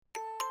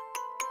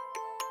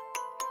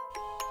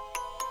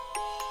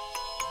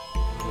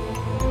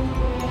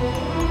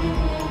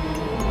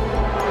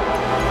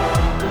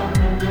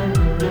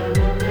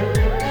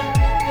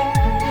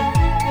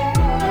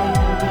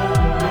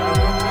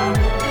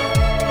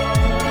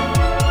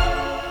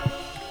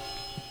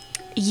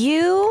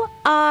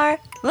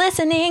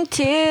listening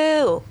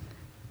to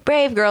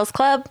Brave Girls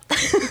Club.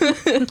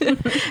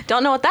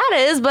 Don't know what that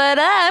is, but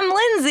I'm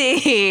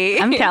Lindsay.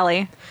 I'm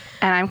Kelly.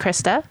 And I'm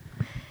Krista.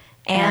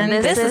 And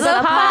this is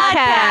a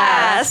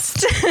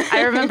podcast.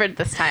 I remembered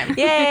this time.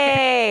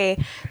 Yay.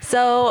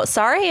 So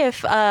sorry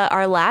if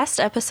our last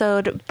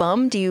episode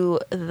bummed you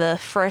the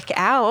frick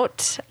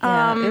out.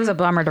 Yeah, it was a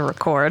bummer to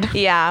record.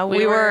 Yeah,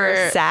 we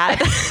were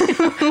sad.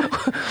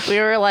 We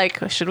were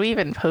like, should we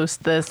even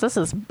post this? This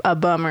is a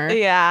bummer.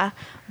 Yeah.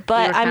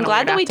 But I'm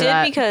glad that we did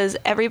because because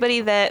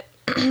everybody that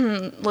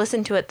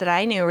listened to it that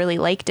I knew really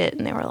liked it.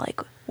 And they were like,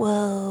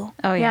 whoa.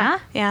 Oh, yeah?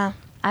 Yeah.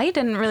 I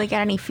didn't really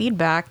get any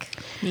feedback.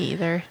 Me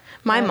either.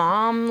 My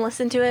mom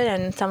listened to it,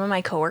 and some of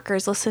my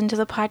coworkers listened to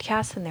the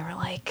podcast, and they were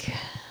like,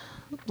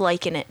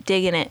 liking it,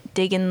 digging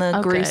the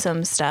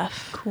gruesome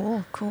stuff.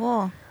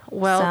 Cool.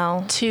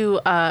 Well, to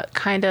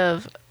kind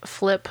of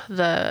flip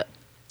the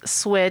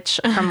switch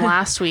from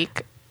last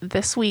week,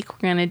 this week we're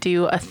going to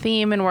do a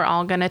theme, and we're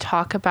all going to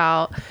talk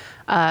about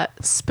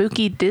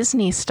spooky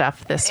Disney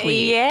stuff this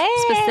week. Yeah.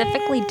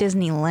 Specifically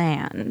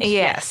Disneyland.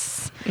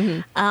 Yes.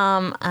 Mm-hmm.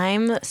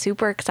 I'm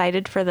super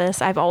excited for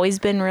this. I've always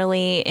been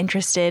really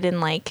interested in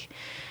like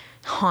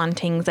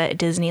hauntings at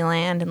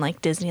Disneyland and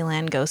like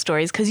Disneyland ghost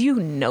stories because you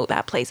know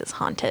that place is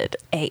haunted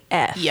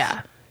AF.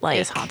 Yeah. Like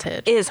is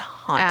haunted.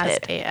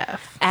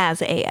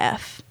 As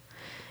AF.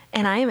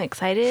 And I am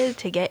excited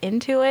to get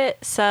into it.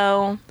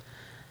 So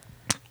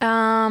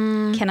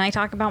Can I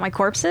talk about my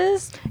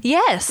corpses?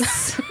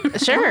 yes.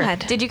 Sure. God.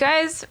 Did you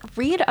guys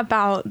read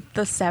about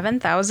the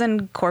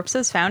 7,000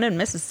 corpses found in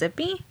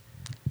Mississippi?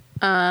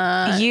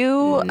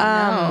 You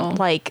no.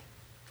 like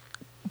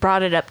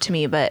brought it up to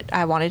me, but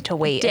I wanted to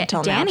wait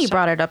until Danny now.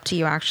 brought it up to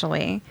you,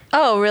 actually.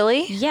 Oh,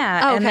 really?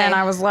 Yeah. Okay. And then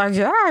I was like,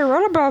 yeah, I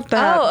read about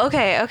that. Oh,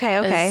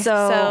 okay.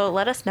 So- So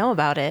let us know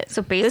about it.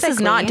 So this is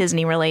not basically-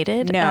 Disney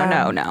related.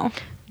 No.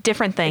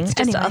 Different thing. It's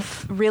just Anyway.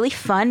 a really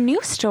fun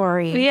news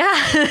story. Yeah.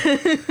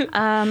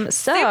 So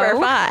Super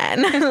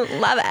fun.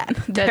 Love it.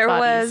 there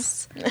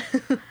bodies.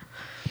 was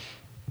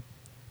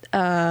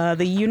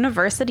the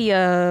University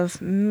of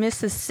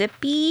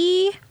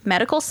Mississippi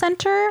Medical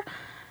Center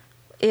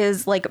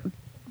is like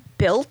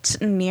built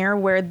near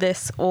where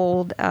this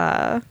old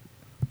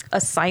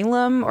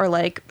asylum or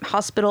like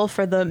hospital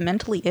for the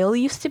mentally ill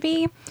used to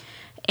be.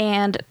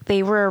 And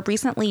they were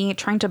recently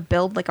trying to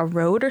build like a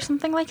road or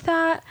something like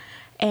that.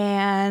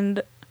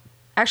 And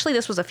actually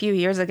this was a few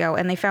years ago,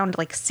 and they found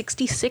like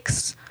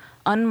 66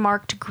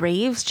 unmarked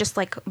graves, just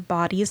like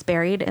bodies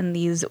buried in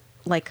these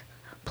like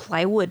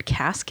plywood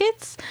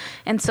caskets.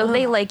 And so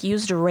they like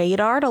used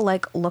radar to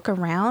like look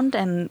around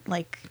and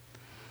like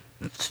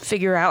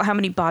figure out how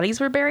many bodies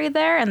were buried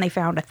there, and they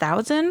found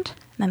 1,000, and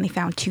then they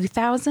found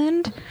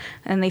 2,000,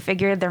 and they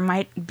figured there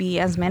might be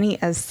as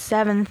many as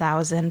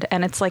 7,000.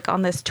 And it's like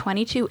on this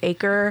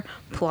 22-acre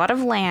plot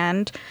of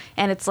land,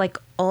 and it's like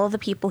all the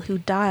people who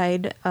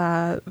died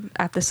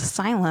at this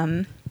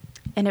asylum,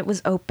 and it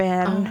was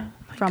open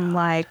from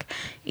like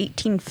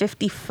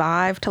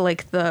 1855 to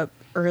like the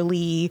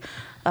early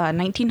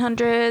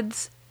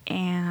 1900s,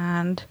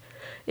 and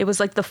it was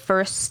like the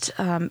first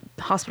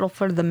hospital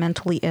for the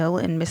mentally ill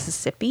in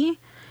Mississippi.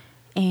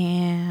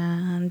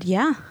 And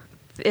yeah,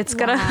 it's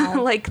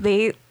gonna like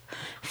they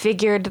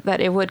figured that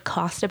it would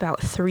cost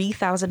about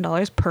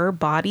 $3,000 per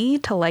body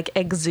to like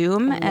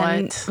exhume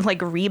and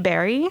like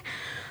rebury.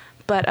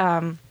 But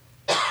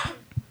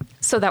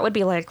so that would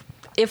be like,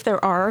 if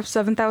there are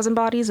 7,000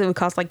 bodies, it would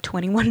cost like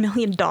 $21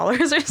 million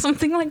or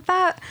something like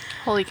that.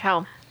 Holy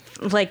cow.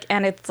 Like,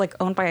 and it's like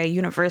owned by a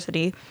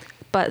university,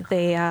 but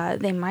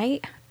they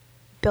might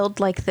build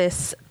like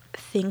this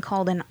thing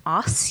called an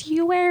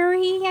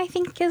ossuary, I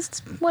think is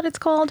what it's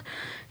called,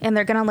 and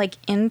they're gonna like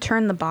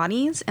intern the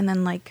bodies and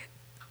then like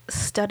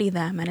study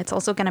them, and it's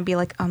also gonna be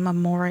like a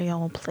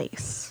memorial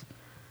place.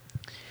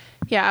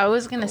 Yeah, I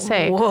was going to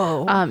say,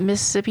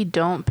 Mississippi,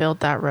 don't build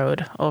that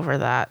road over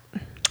that.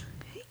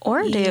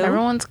 Or do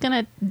Everyone's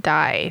going to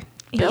die.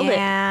 Build it.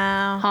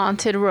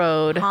 Haunted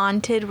road.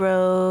 Haunted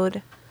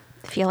road.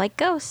 if you like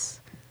ghosts,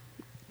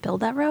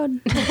 build that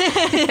road.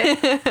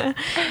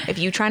 If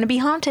you're trying to be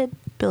haunted,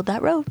 build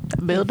that road.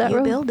 Build that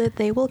road. Build it,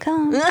 they will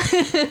come.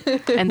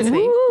 And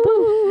say,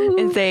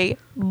 And say,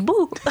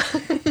 boo.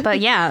 But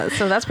yeah,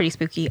 so that's pretty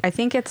spooky. I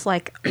think it's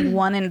like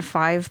 1 in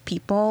 5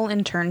 people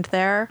interned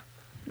there,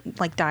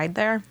 like died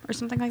there or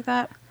something like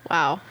that.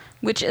 wow.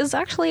 Which is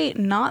actually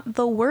not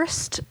the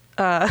worst,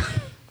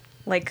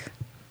 like,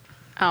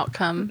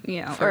 Outcome.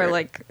 you know, for- or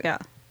like, yeah.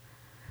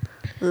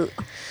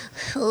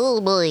 Oh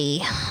boy.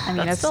 I mean,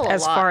 That's as still a lot.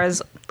 far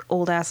as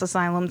old ass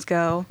asylums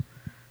go,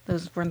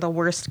 those were the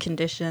worst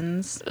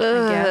conditions, I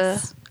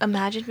guess.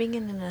 Imagine being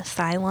in an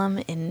asylum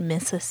in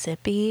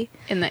Mississippi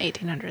in the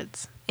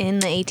 1800s. in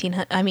the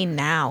 1800s. I mean,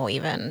 now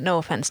even. No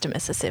offense to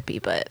Mississippi,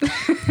 but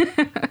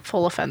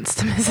Full offense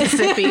to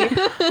Mississippi.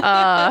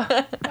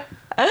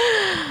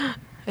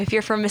 if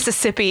you're from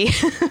Mississippi,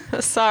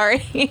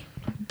 sorry.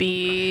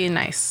 Be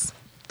nice.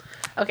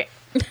 Okay.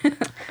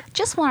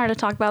 just wanted to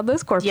talk about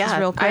those corpses Yeah,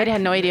 real quick. I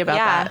had no idea about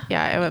Yeah. that.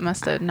 Yeah, it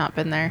must have not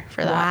been there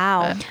for that.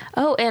 Wow. but-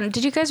 Oh, and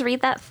did you guys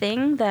read that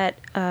thing that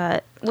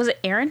was it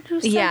Aaron who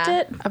sent Yeah.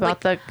 it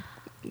About the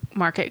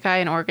market guy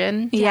in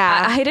Oregon.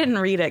 Yeah. I didn't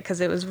read it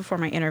because it was before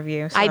my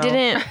interview. I so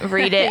didn't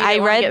read it. You I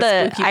didn't wanna read get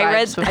the. spooky I vibes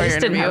read. before I your just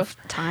didn't interview.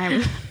 have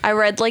time. I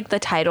read like the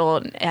title.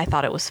 And I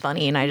thought it was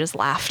funny, and I just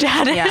laughed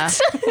at it. Yeah.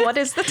 What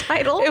is the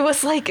title? It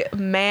was like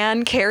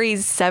man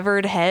carries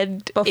severed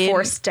head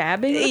Before in-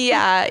 stabbing?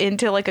 Yeah,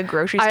 into like a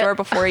grocery store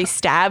before he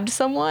stabbed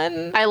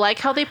someone. I like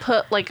how they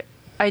put like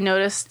I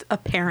noticed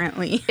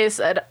Apparently. it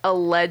said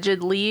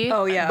allegedly.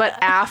 Oh, yeah. But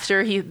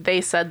after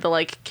they said the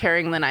like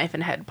carrying the knife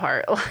and head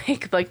part,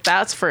 like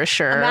that's for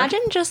sure. Imagine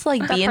just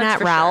like being part's at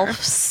for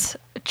Ralph's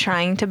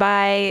trying to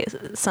buy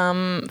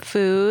some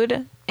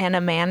food, and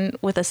a man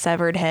with a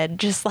severed head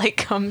just like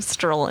comes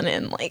strolling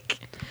in, like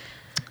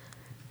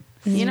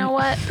You know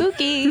what?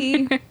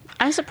 spooky.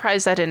 I'm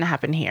surprised that didn't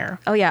happen here.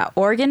 Oh yeah,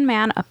 Oregon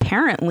man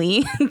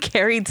apparently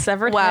carried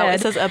severed Wow, head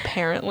it says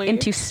apparently.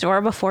 into store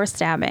before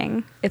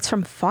stabbing. It's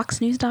from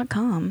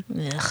foxnews.com.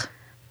 Ugh.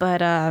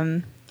 But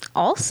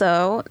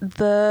also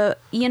the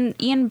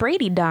Ian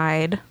Brady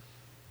died.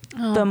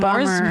 Oh, The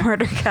Mars bummer.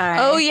 murder guy.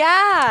 Oh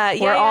yeah,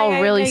 We're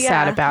all really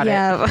sad about it.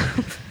 yeah.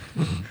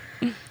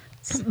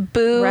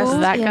 Boo. Rest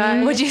that guy.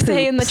 in What'd you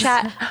say in the poops.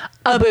 chat?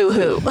 A boo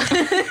hoo.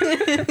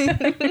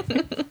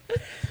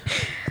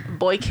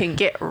 Boy can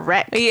get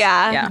wrecked.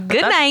 Yeah. Yeah,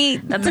 Good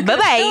night. that's a bye good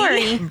bye.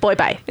 story. Boy,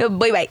 bye.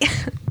 Bye bye.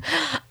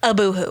 A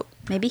boo hoo.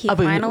 Maybe he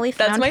Abu. finally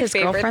That's found my his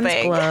favorite girlfriend's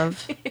thing.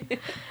 glove.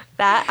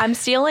 That I'm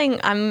stealing.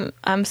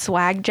 I'm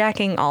swag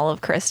jacking all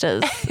of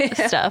Krista's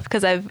stuff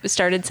because I've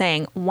started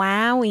saying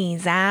wowie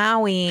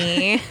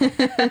zowie,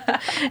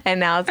 and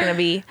now it's gonna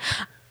be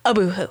a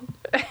boo hoo.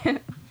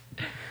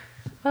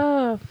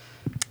 Oh.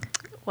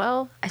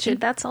 Well, I think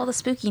that's all the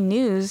spooky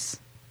news.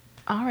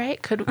 all right.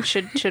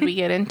 Should we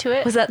get into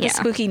it? Was that the Yeah.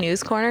 spooky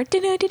news corner?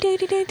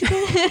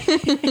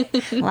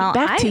 Well,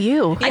 back to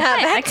you? I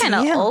back to kind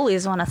of you.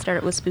 always want to start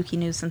it with spooky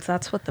news since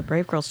that's what the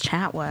Brave Girls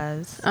chat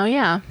was. Oh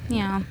yeah.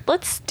 Yeah.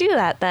 Let's do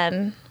that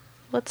then.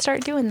 Let's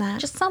start doing that.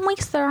 Just some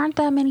weeks there aren't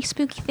that many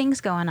spooky things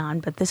going on,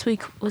 but this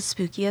week was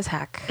spooky as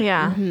heck.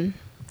 yeah.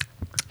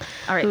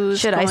 All right, Who's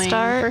should I going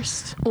start?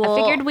 first? Well,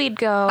 I figured we'd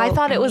go. I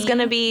thought it was me,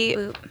 gonna be-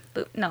 Boop,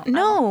 boop. No,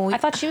 No. I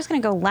thought she was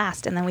gonna go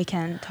last, and then we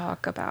can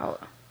talk about.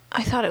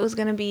 I thought it was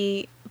gonna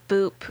be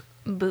boop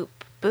boop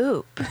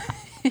boop.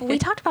 We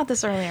talked about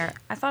this earlier.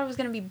 I thought it was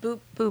gonna be boop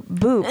boop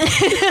boop.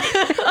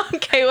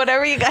 Okay,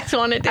 whatever you guys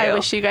want to do. I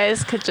wish you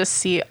guys could just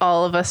see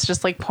all of us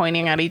just like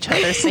pointing at each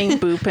other saying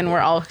boop, and we're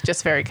all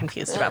just very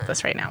confused about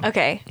this right now.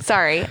 Okay,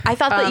 sorry. I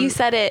thought that you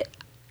said it.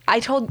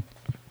 I told.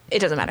 It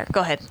doesn't matter.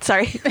 Go ahead.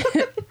 Sorry.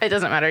 It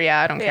doesn't matter.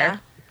 Yeah, I don't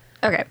care.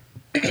 Okay,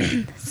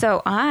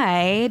 so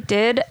I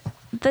did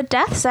the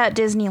deaths at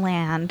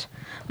Disneyland.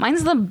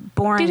 Mine's the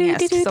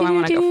boringest, so I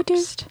want to go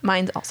first.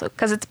 Mine's also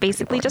Because it's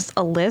basically just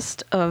a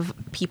list of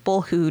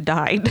people who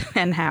died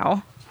and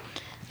how,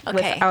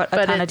 okay. without a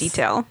but ton of it's-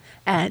 detail.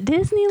 At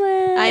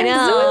Disneyland. I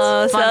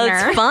know. it's So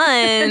it's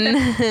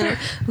fun.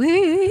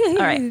 Woo.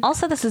 All right.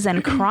 Also, this is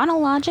in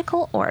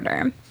chronological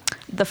order.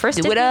 The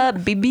first Do it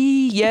up,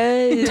 baby.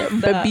 Yeah,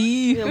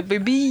 baby.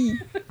 Baby.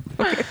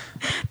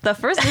 The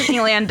first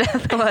Disneyland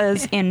death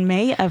was in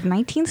May of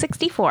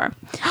 1964.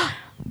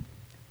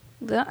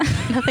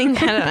 Nothing.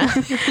 I don't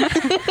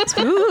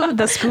know.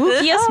 The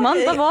spookiest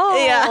month of all.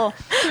 Yeah.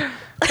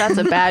 That's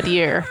a bad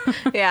year.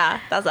 Yeah,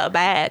 that's a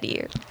bad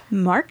year.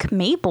 Mark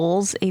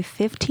Maples, a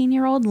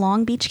 15-year-old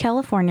Long Beach,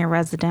 California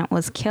resident,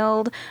 was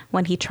killed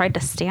when he tried to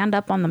stand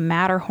up on the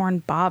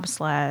Matterhorn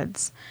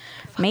bobsleds.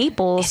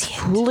 Maples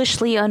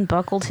foolishly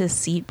unbuckled his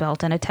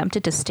seatbelt and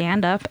attempted to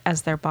stand up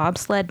as their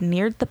bobsled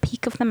neared the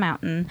peak of the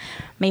mountain.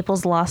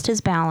 Maples lost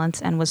his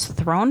balance and was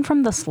thrown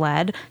from the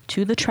sled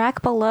to the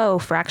track below,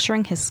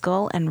 fracturing his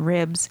skull and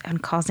ribs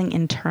and causing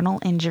internal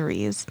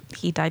injuries.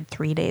 He died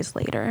 3 days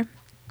later.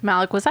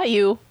 Malik, was that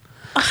you?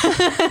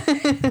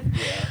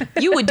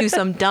 You would do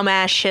some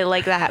dumbass shit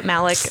like that,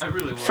 Malik. I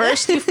really was.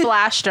 First you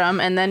flashed them,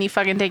 and then you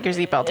fucking take your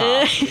seatbelt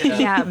off.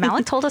 Yeah,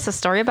 Malik told us a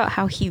story about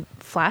how he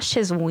flashed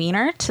his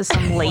wiener to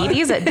some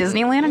ladies at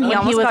Disneyland and he When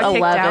almost he was got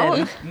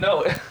 11. kicked out.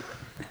 No.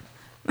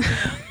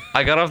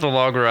 I got off the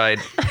log ride.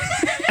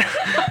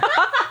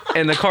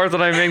 And the car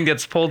that I'm in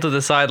gets pulled to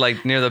the side,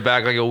 like near the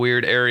back, like a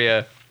weird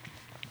area.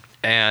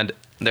 And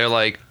they're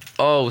like,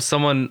 oh,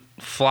 someone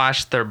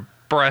flashed their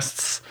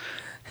breasts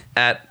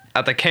at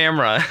the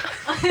camera.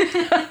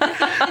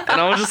 And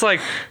I was just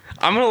like,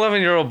 I'm an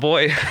 11-year-old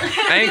boy.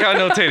 I ain't got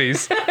no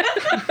titties.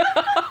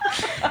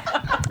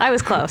 I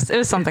was close. It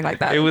was something like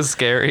that. It was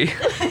scary.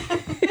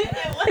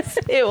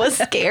 It was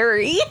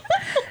scary.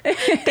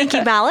 Thank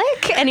you,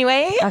 Malik.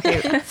 Anyway.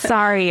 Okay,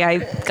 sorry, I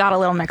got a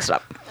little mixed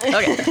up.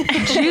 Okay,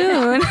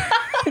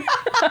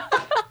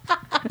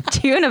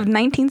 June of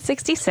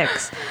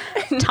 1966,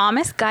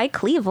 Thomas Guy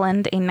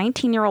Cleveland, a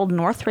 19-year-old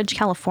Northridge,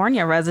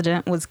 California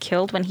resident, was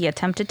killed when he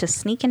attempted to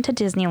sneak into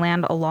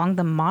Disneyland along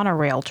the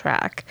monorail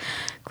track.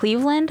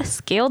 Cleveland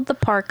scaled the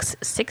park's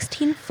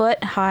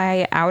 16-foot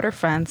high outer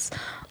fence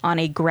on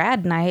a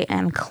grad night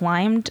and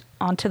climbed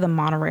onto the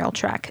monorail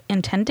track,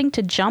 intending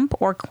to jump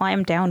or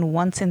climb down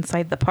once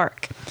inside the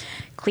park.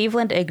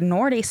 Cleveland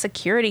ignored a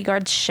security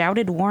guard's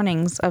shouted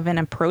warnings of an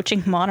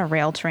approaching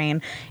monorail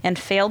train and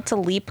failed to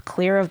leap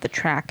clear of the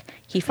track.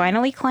 He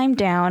finally climbed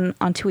down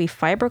onto a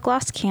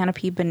fiberglass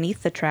canopy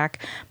beneath the track,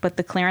 but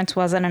the clearance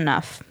wasn't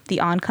enough. The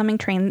oncoming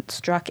train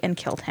struck and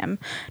killed him,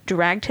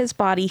 dragged his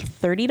body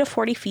 30 to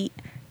 40 feet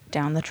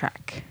down the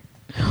track.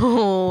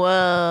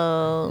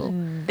 Whoa.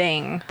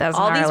 Dang. That's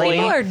All these gnarly.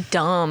 people are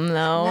dumb,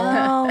 though.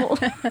 No.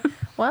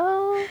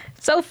 Well,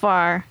 So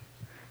far,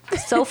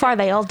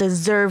 they all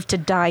deserve to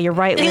die. You're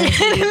right,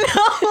 Lindsay.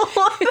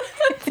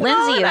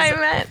 Lindsay I is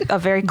meant. a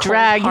very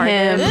drag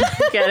cold-hearted- him.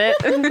 Get it?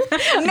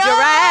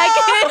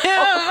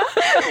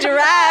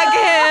 Drag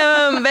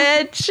him,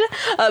 bitch.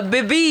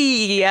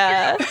 Baby.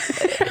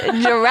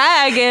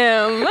 Drag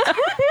him.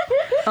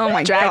 Oh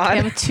my Drag god.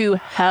 him to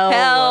hell.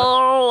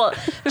 Hell.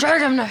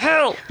 Drag him to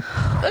hell.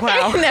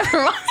 Wow.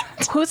 Never mind.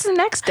 Who's the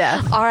next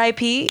death?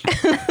 R.I.P.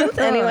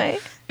 Anyway.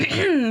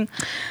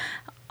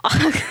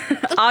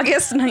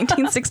 August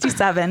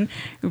 1967,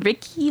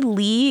 Ricky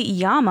Lee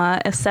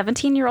Yama, a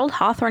 17-year-old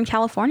Hawthorne,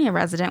 California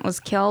resident, was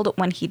killed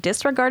when he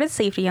disregarded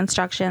safety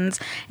instructions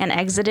and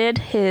exited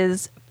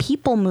his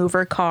people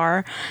mover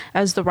car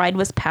as the ride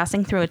was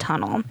passing through a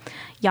tunnel.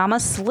 Yama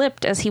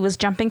slipped as he was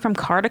jumping from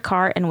car to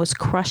car and was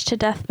crushed to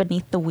death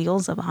beneath the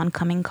wheels of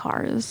oncoming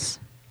cars.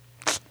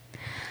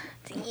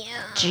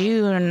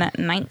 June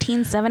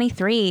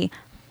 1973,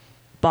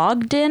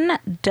 Bogdan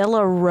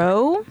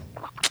Delaroe,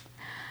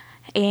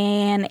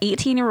 an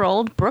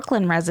 18-year-old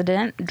Brooklyn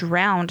resident,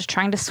 drowned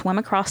trying to swim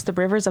across the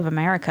rivers of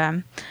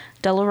America.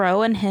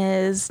 Delaroe and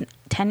his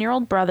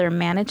 10-year-old brother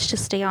managed to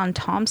stay on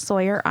Tom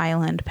Sawyer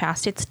Island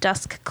past its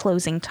dusk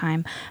closing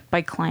time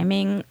by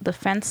climbing the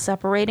fence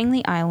separating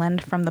the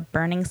island from the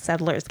burning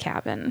settlers'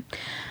 cabin.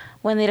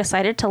 When they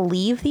decided to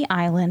leave the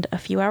island a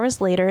few hours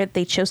later,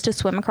 they chose to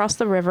swim across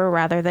the river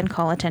rather than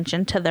call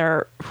attention to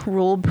their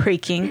rule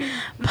breaking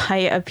by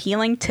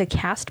appealing to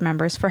cast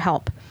members for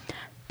help.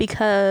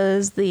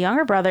 Because the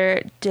younger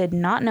brother did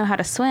not know how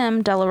to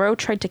swim, Delaroe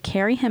tried to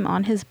carry him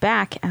on his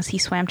back as he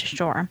swam to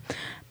shore.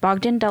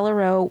 Bogdan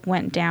Delaroe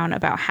went down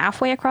about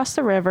halfway across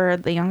the river.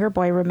 The younger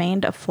boy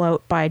remained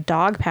afloat by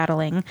dog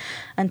paddling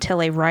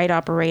until a ride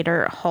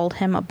operator hauled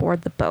him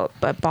aboard the boat.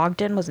 But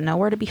Bogdan was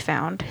nowhere to be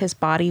found. His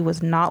body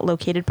was not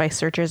located by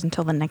searchers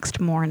until the next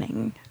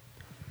morning.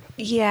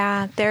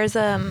 Yeah, there's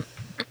Is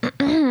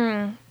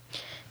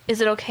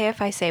it okay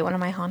if I say one of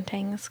my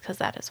hauntings? Because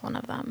that is one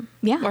of them.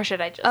 Yeah. Or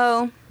should I just?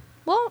 Oh,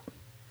 well,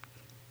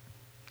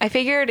 I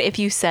figured if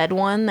you said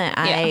one that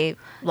I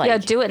like. yeah,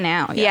 do it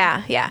now.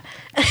 Yeah.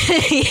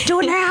 Do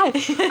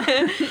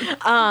it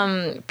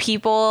now.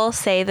 People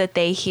say that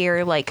they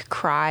hear like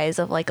cries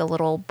of like a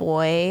little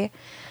boy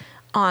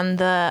on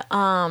the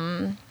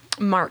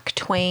Mark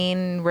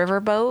Twain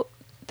riverboat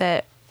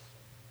that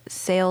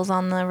sails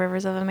on the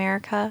rivers of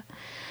America.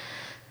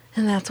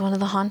 And that's one of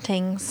the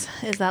hauntings,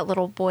 is that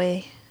little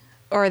boy.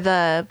 Or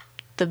the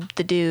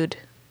dude.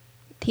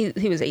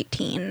 He was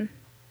 18.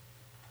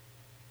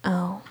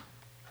 Oh.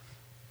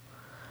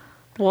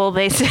 Well,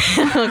 they say,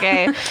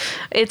 okay.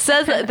 It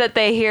says that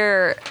they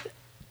hear,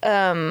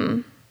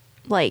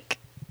 like,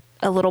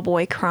 a little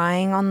boy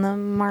crying on the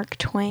Mark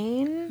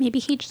Twain. Maybe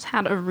he just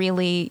had a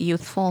really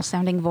youthful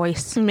sounding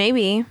voice.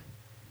 Maybe.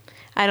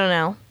 I don't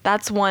know.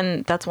 That's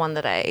one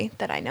that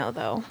I know,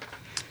 though.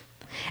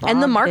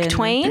 And the Mark Bogdan.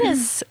 Twain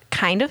is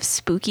kind of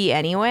spooky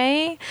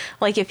anyway.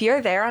 Like, if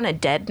you're there on a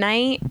dead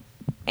night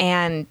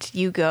and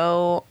you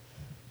go,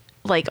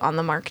 like, on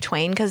the Mark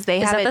Twain, because they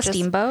Is have that it the just,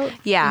 steamboat?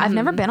 Yeah. I've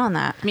never been on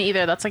that. Me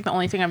either. That's like the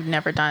only thing I've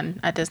never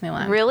done at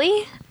Disneyland.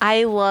 Really?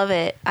 I love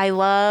it. I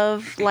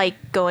love,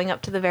 like, going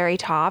up to the very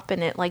top,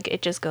 and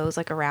it just goes,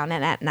 like, around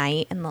it at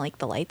night, and, like,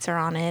 the lights are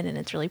on it, and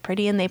it's really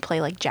pretty, and they play,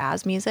 like,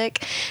 jazz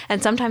music.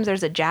 And sometimes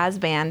there's a jazz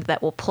band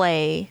that will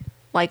play,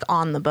 like,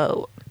 on the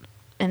boat,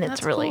 and it's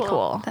That's really cool.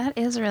 cool. That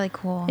is really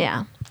cool.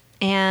 Yeah.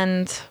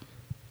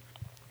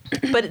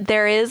 But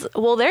there's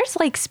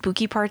like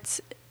spooky parts,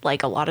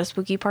 like a lot of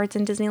spooky parts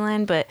in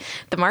Disneyland, but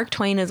the Mark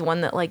Twain is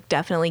one that like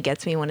definitely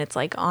gets me when it's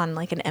like on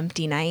like an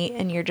empty night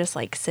and you're just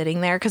like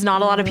sitting there, because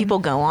not a lot of people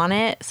go on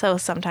it. So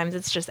sometimes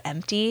it's just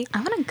empty. I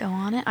want to go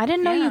on it. I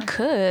didn't know Yeah. you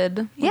could.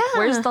 Like, Yeah.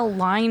 Where's the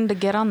line to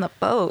get on the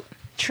boat?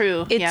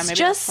 True. It's yeah, maybe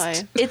just,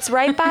 that's why. it's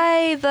right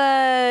by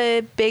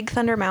the Big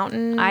Thunder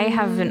Mountain. I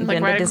haven't Like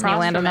been right to across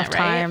Disneyland from enough it, right?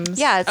 times.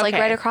 Yeah, it's like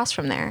Okay. right across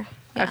from there.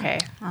 Yeah. Okay.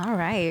 All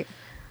right.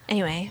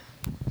 Anyway,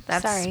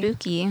 That's sorry.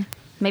 spooky.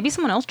 Maybe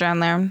someone else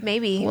drowned there.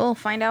 Maybe. We'll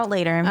find out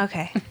later.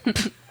 Okay.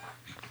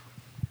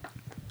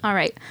 All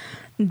right.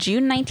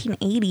 June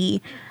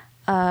 1980,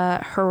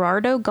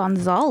 Gerardo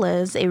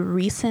Gonzalez, a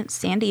recent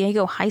San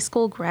Diego high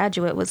school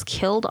graduate, was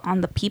killed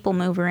on the People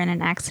Mover in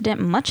an accident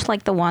much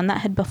like the one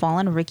that had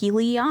befallen Ricky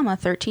Lee Yama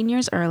 13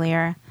 years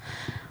earlier.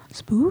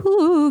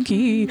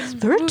 Spooky.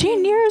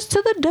 13 years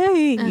to the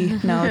day.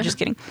 No, just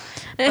kidding.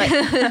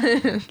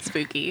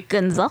 Spooky.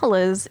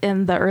 Gonzalez,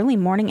 in the early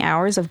morning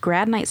hours of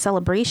grad night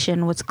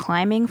celebration, was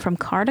climbing from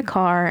car to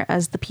car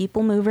as the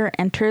people mover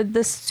entered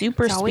the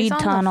super It's always speed on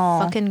tunnel.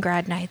 the fucking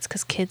grad nights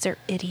because kids are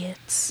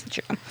idiots.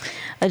 True.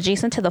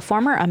 Adjacent to the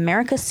former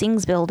America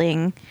Sings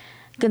building,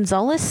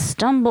 Gonzalez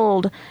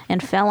stumbled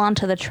and fell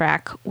onto the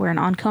track where an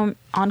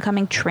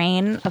oncoming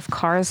train of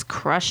cars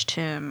crushed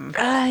him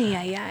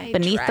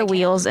beneath the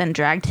wheels and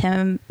dragged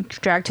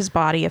his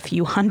body a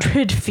few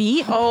hundred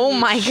feet. Oh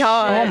my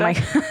god. Oh my.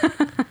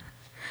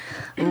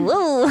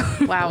 Whoa.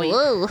 Wowie.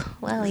 Whoa.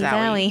 Wowie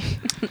Zowie.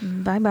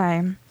 zowie. Bye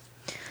bye.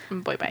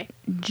 Boy, bye.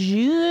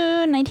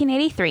 June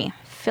 1983.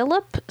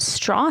 Philip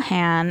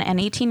Strahan, an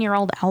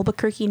 18-year-old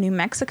Albuquerque, New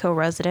Mexico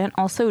resident,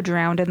 also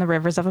drowned in the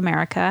rivers of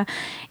America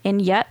in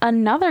yet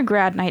another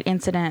grad night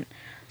incident.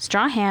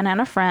 Strahan and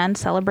a friend,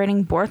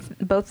 celebrating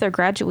both their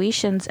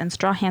graduations and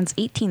Strahan's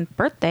 18th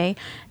birthday,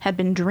 had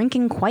been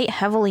drinking quite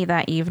heavily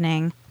that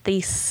evening. They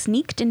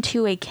sneaked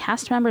into a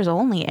cast members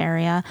only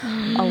area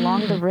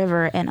along the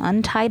river and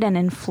untied an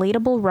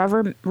inflatable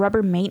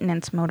rubber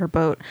maintenance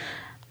motorboat,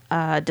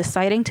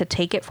 deciding to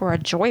take it for a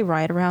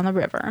joyride around the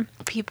river.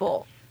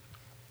 People.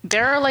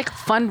 There are like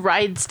fun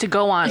rides to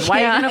go on.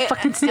 Why are you gonna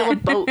fucking steal a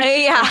boat?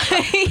 Yeah.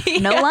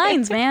 No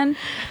lines, man.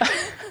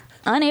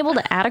 Unable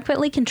to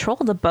adequately control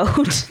the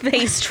boat,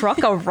 they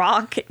struck a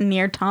rock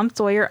near Tom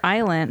Sawyer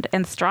Island,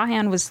 and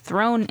Strahan was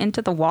thrown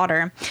into the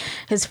water.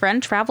 His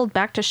friend traveled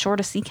back to shore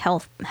to seek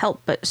help,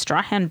 but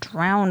Strahan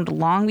drowned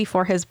long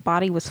before his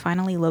body was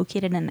finally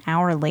located an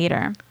hour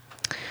later.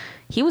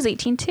 He was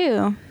 18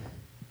 too.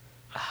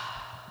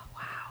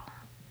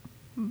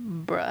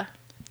 Bruh.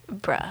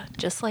 Bruh,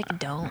 just like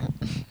don't.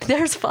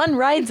 There's fun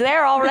rides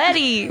there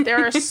already.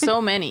 There are so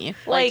many.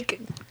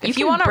 Like if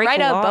you can want to break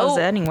ride a laws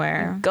boat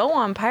anywhere, go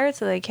on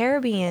Pirates of the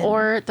Caribbean.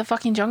 Or the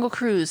fucking Jungle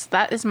Cruise.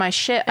 That is my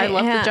shit. I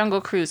love the Yeah.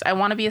 Jungle Cruise. I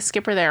want to be a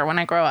skipper there when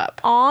I grow up.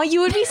 Aw,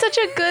 you would be such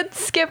a good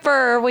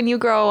skipper when you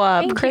grow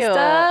up, Thank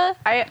Krista.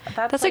 you.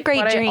 That's a like great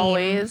what dream. I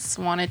always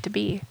wanted to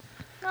be.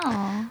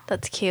 Aw,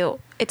 that's cute.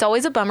 It's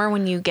always a bummer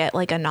when you get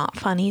like a not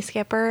funny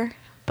skipper,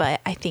 but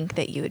I think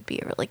that you would be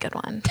a really good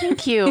one.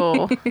 Thank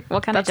you.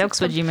 what kind of jokes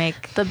would you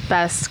make? The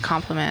best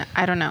compliment.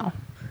 I don't know.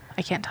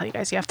 I can't tell you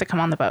guys. You have to come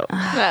on the boat.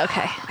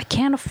 Okay. I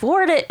can't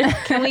afford it.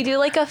 Can we do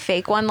like a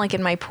fake one, like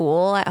in my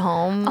pool at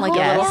home, like a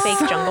little yes.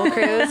 fake jungle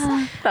cruise?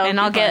 That would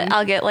And be fun.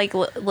 I'll get like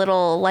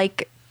little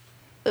like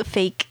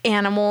fake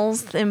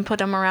animals and put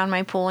them around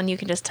my pool, and you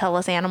can just tell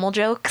us animal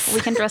jokes.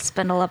 We can dress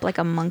Spindle up like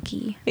a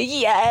monkey.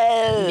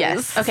 Yes.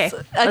 Yes. Okay.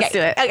 Let's do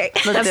it. Okay.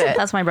 Let's do it.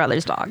 That's my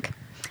brother's dog.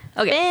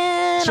 Okay.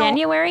 Spindle.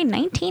 January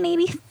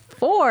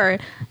 1984.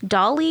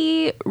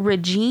 Dolly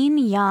Regine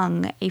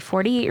Young, a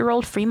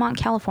 48-year-old Fremont,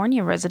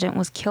 California resident,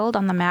 was killed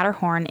on the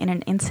Matterhorn in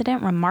an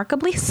incident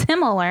remarkably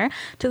similar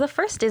to the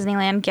first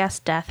Disneyland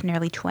guest death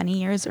nearly 20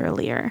 years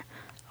earlier.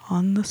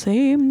 On the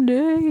same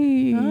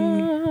day.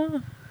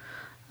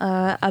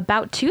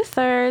 About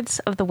 2/3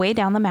 of the way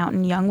down the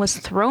mountain, Young was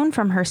thrown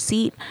from her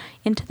seat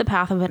into the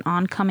path of an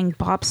oncoming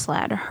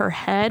bobsled, her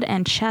head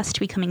and chest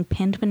becoming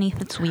pinned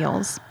beneath its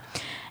wheels.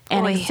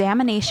 An Oy.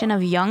 examination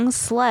of Young's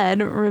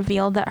sled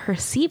revealed that her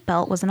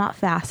seatbelt was not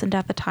fastened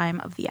at the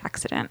time of the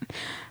accident.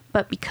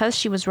 But because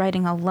she was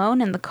riding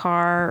alone in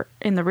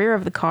the rear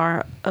of the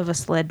car of a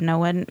sled, no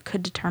one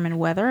could determine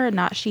whether or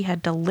not she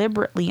had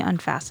deliberately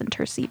unfastened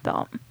her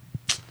seatbelt.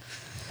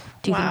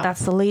 Do you think Wow.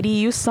 that's the lady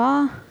you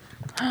saw?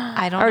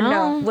 I don't Or know.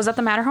 no? Was that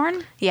the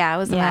Matterhorn? Yeah, it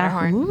was the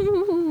Matterhorn.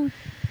 Ooh.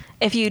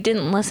 If you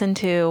didn't listen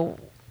to,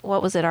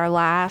 what was it, our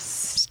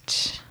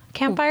last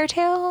campfire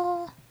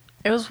tale?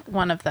 It was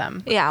one of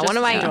them. Yeah, Just one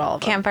of do all my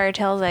of them. campfire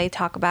tales, I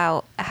talk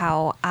about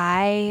how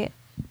I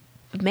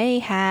may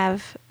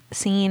have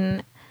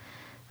seen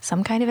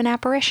some kind of an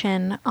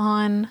apparition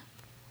on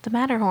the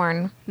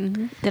Matterhorn.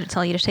 Did it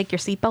tell you to take your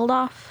seatbelt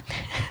off?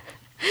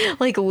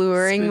 Like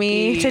luring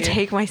me to Spooky.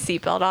 take my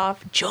seatbelt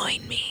off.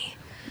 Join me.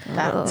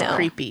 That's No.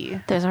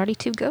 creepy. There's already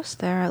 2 ghosts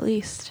there, at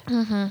least.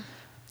 Mm-hmm.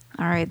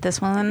 All right,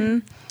 this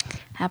one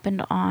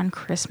happened on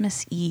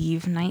Christmas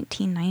Eve,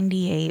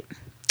 1998.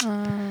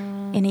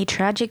 In a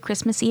tragic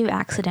Christmas Eve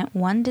accident,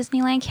 1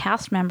 Disneyland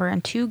cast member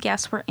and 2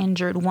 guests were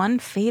injured, one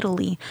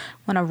fatally,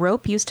 when a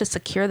rope used to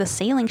secure the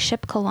sailing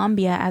ship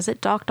Columbia as it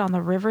docked on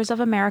the rivers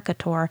of America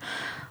tore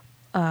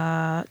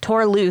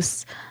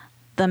loose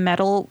the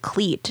metal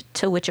cleat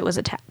to which it was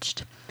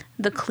attached.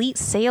 The cleat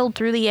sailed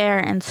through the air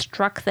and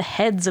struck the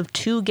heads of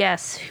 2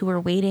 guests who were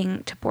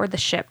waiting to board the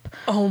ship.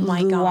 Oh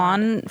my God.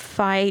 Luan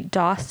Phi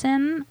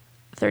Dawson,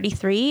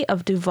 33,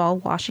 of Duval,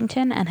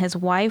 Washington, and his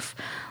wife,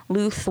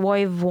 Lu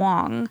Thuy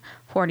Vuong,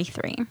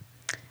 43.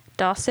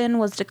 Dawson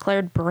was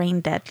declared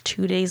brain dead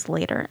 2 days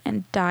later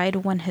and died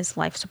when his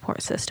life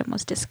support system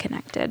was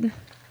disconnected.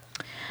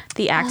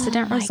 The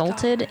accident my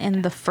resulted God.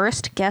 in the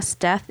first guest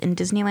death in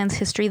Disneyland's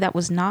history that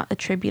was not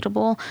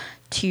attributable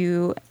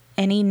to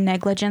any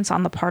negligence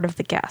on the part of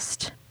the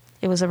guest.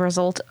 It was a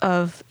result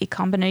of a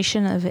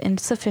combination of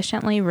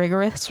insufficiently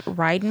rigorous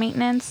ride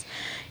maintenance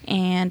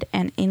and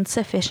an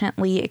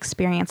insufficiently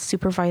experienced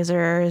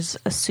supervisors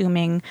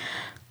assuming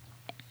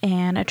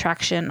an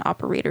attraction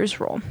operator's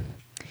role,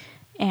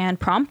 and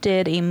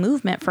prompted a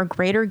movement for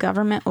greater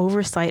government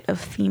oversight of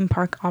theme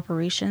park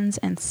operations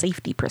and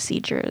safety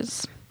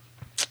procedures.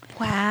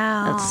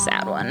 Wow. That's a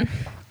sad one.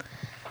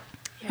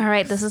 All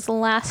right, this is the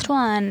last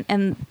one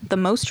and the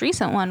most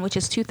recent one, which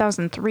is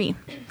 2003.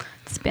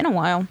 It's been a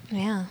while.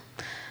 Yeah.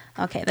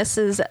 Okay, this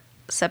is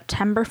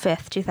September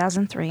 5th,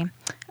 2003.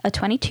 A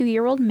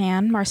 22-year-old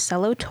man,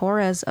 Marcelo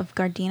Torres of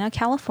Gardena,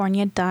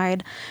 California,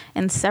 died,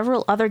 and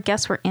several other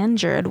guests were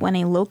injured when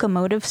a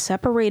locomotive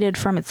separated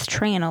from its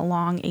train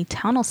along a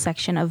tunnel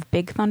section of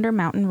Big Thunder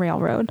Mountain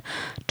Railroad.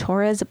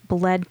 Torres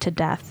bled to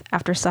death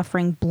after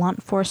suffering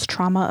blunt force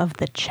trauma of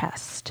the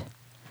chest.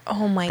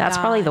 Oh my god. That's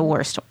probably the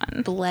worst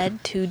one.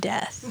 Bled to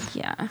death.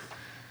 Yeah.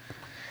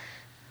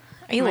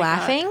 Are you my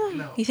laughing?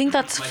 No. You think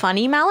that's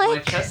funny, My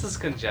Malik? chest is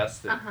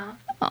congested.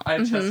 I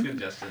have chest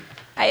congestion.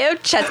 I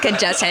have chest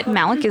congestion.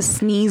 Malik is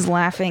sneeze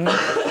laughing.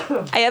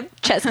 I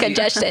have chest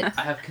congestion.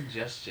 I have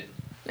congestion.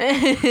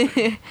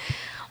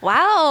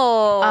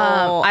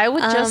 Wow. I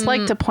would just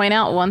like to point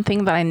out one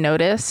thing that I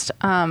noticed.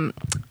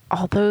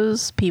 All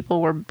those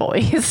people were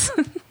boys,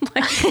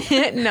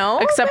 No.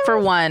 except for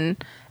one,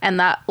 and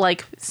that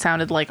like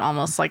sounded like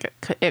almost like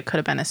it could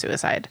have been a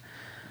suicide.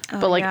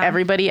 But like yeah.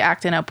 everybody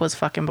acting up was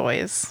fucking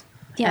boys,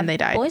 and they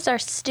died. Boys are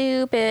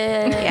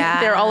stupid. Yeah.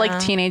 They're all like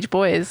teenage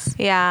boys.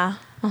 Yeah.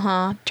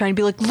 Trying to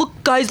be like, look,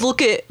 guys, look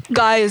what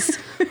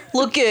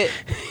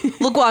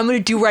I'm gonna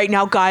do right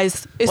now,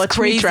 guys. It's Watch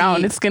crazy. me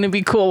drown. It's gonna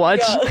be cool.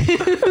 Watch.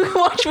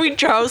 Watch me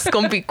drown. It's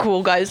gonna be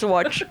cool, guys.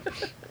 Watch.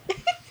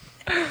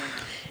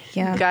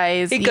 Yeah.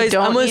 Guys, Hey, you guys,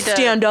 don't I'm gonna need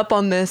stand up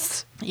on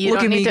this. You look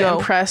don't at need me to go.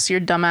 impress your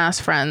dumbass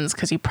friends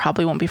because you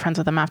probably won't be friends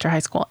with them after high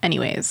school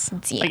anyways.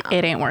 Yeah. Like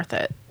it ain't worth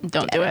it.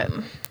 Don't do it.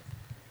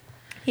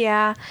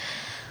 Yeah.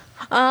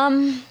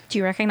 Do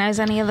you recognize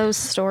any of those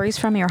stories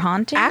from your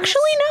haunting?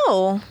 Actually,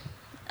 no.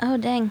 Oh,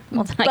 dang.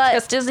 Well, then I But-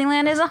 guess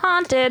Disneyland isn't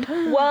haunted.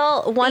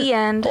 Well, The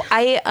end.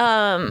 I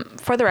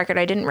for the record,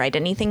 I didn't write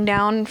anything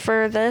down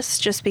for this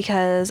just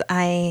because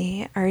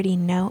I already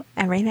know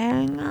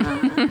everything.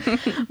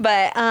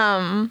 But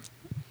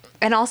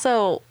and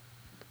also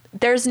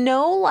there's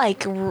no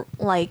like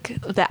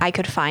that I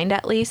could find,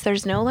 at least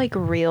there's no like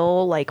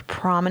real like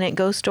prominent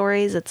ghost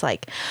stories. It's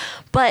like,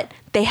 but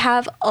they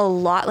have a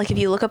lot. Like if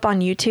you look up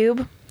on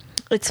YouTube,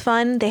 it's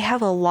fun. They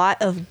have a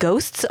lot of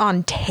ghosts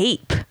on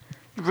tape.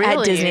 At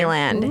Really?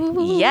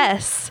 Disneyland.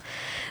 Yes.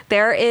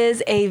 There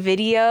is a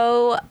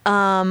video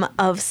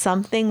of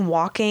something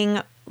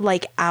walking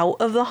like out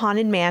of the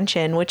Haunted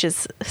Mansion, which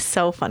is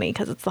so funny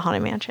because it's the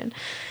Haunted Mansion.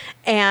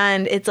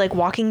 And it's like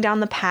walking down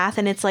the path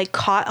and it's like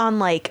caught on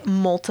like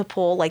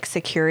multiple like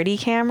security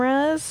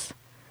cameras.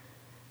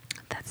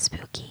 That's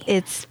spooky.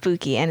 It's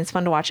spooky and it's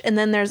fun to watch. And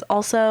then there's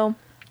also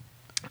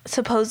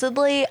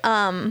supposedly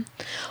well,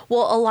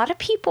 a lot of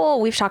people,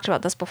 we've talked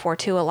about this before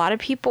too, a lot of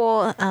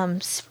people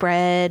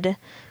spread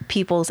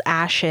people's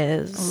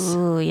ashes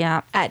Ooh,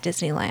 yeah. at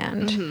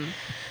Disneyland.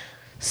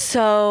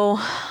 So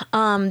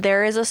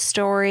there is a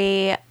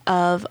story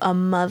of a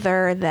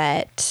mother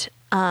that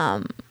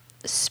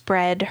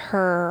spread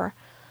her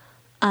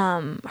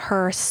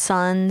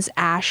son's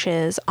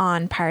ashes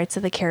on Pirates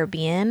of the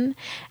Caribbean,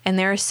 and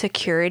there's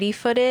security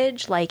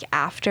footage like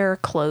after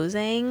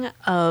closing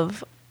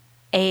of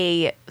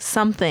a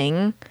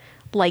something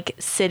like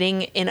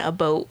sitting in a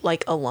boat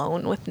like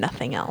alone with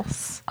nothing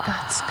else.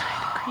 That's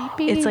kind of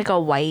creepy. It's like a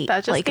white That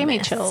just like gave me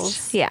mist.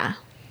 chills. Yeah.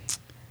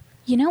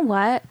 You know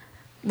what?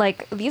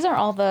 Like, these are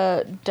all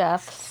the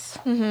deaths.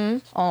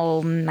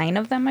 All 9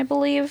 of them, I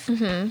believe.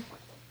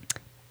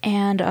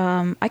 And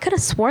I could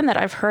have sworn that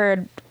I've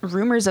heard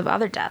rumors of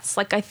other deaths.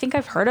 Like, I think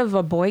I've heard of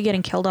a boy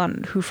getting killed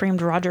on Who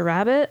Framed Roger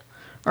Rabbit,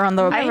 or on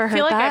the I Ever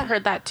feel heard like that? I've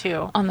heard that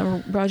too. on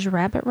the Roger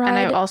Rabbit ride. And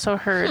I've also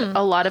heard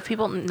a lot of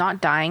people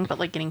not dying, but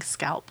like getting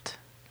scalped.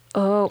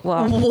 Oh,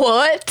 well,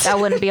 What? that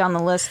wouldn't be on the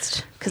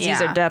list because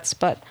these Yeah. are deaths.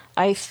 But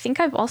I think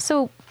I've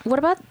also. What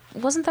about?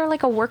 Wasn't there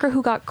like a worker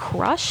who got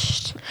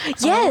crushed?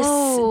 Yes,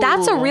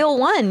 that's a Oh. real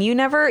one. You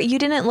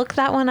didn't look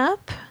that one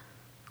up?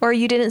 Or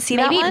you didn't see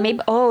that one? Maybe.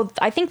 Oh,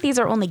 I think these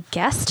are only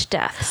guest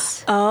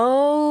deaths.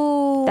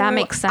 Oh. That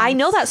makes sense. I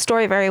know that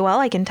story very well.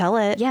 I can tell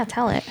it. Yeah,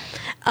 tell it.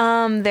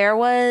 There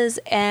was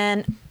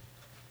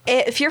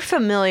if you're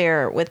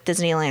familiar with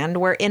Disneyland,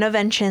 where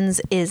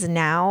Innoventions is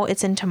now,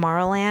 it's in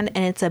Tomorrowland,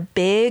 and it's a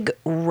big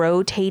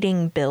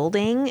rotating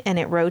building, and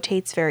it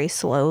rotates very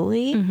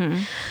slowly.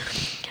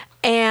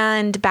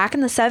 And back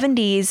in the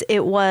 70s,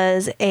 it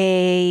was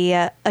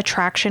a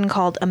attraction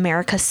called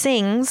America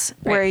Sings,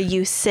 where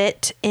you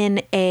sit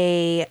in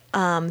a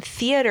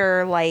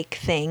theater-like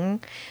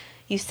thing.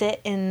 You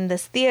sit in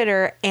this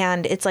theater,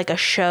 and it's like a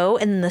show,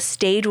 and the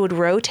stage would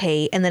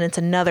rotate, and then it's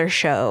another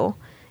show,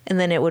 and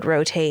then it would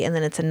rotate, and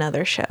then it's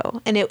another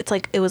show. And it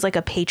was like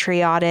a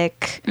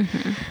patriotic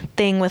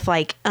thing with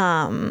like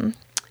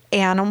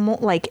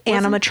animatronic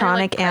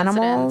presidents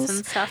animals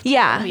and stuff, too.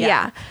 yeah, Yeah.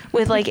 yeah,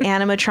 with like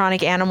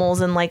animatronic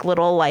animals and like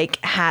little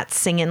like hats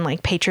singing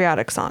like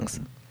patriotic songs.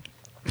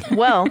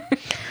 Well,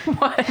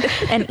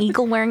 An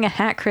eagle wearing a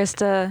hat,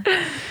 Krista.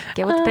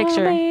 Get with the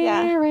picture.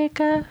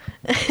 America.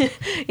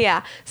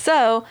 yeah.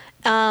 So,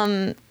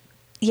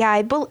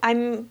 yeah,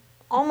 I'm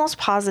almost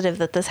positive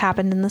that this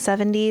happened in the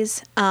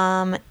 70s.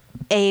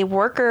 A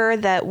worker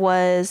that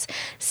was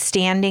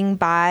standing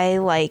by,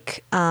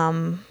 like,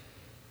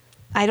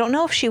 I don't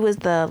know if she was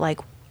the like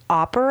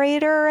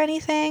operator or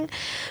anything,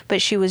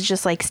 but she was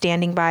just like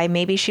standing by.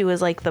 Maybe she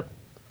was like the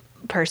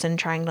person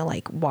trying to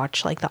like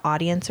watch like the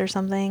audience or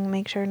something,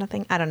 make sure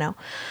nothing, I don't know.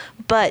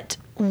 But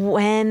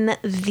when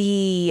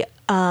the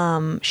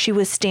she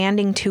was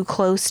standing too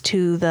close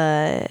to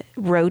the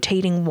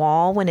rotating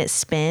wall when it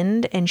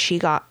spinned and she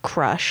got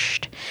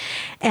crushed.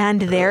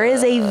 And there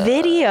is a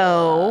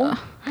video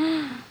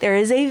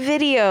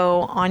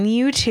on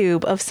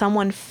YouTube of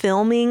someone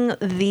filming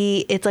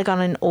it's like on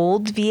an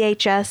old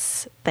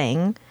VHS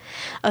thing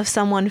of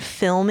someone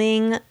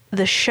filming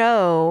the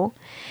show.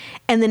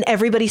 And then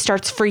everybody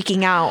starts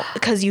freaking out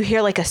because you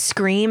hear like a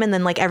scream and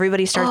then like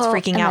everybody starts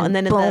freaking out. And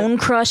then bone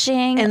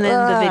crushing. And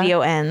then the video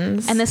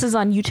ends. And this is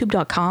on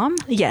youtube.com?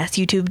 Yes,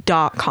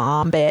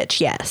 youtube.com, bitch.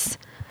 Yes.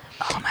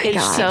 Oh my It's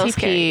God. so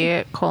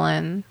scary.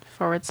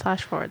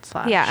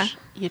 // Yeah.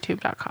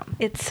 youtube.com.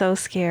 It's so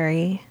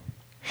scary.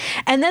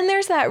 And then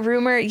there's that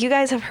rumor. You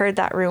guys have heard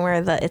that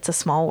rumor that it's a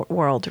small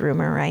world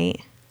rumor, right?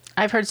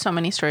 I've heard so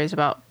many stories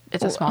about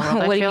It's a Small World,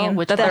 What I do you feel. mean?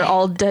 Which That they're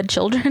all dead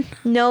children?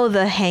 No,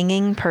 the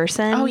hanging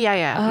person. Oh, yeah,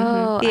 yeah. mhm.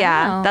 Oh,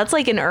 Yeah, oh. that's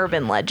like an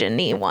urban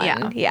legend-y one.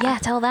 Yeah. Yeah.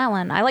 Tell that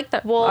one. I like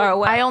that.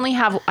 Well,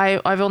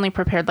 I've only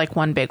prepared like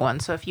one big one.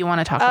 So if you want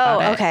to talk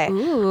about it. Oh, okay.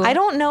 Ooh. I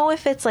don't know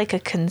if it's like a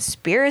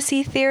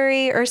conspiracy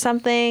theory or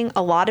something.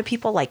 A lot of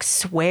people like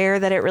swear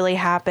that it really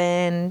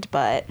happened,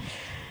 but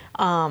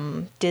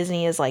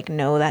Disney is like,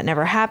 no, that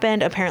never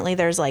happened. Apparently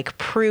there's like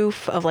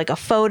proof of like a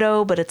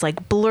photo, but it's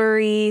like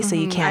blurry, so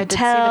you I can't did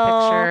tell. see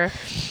the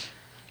picture.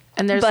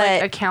 And there's But-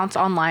 like accounts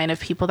online of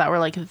people that were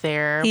like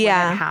there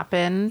Yeah. when it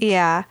happened.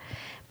 Yeah.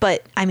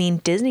 But I mean,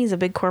 Disney's a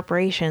big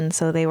corporation,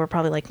 so they were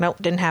probably like, nope,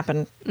 didn't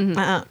happen.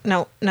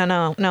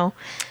 No.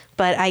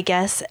 But I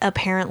guess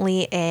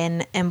apparently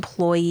an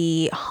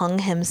employee hung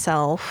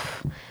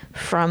himself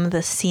from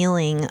the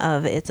ceiling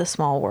of It's a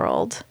Small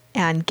World,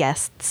 and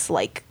guests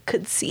like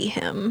could see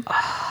him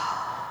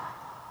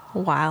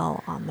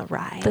while on the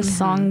ride. The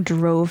song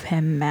drove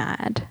him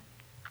mad.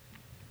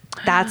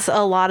 That's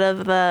a lot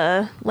of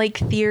the like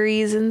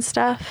theories and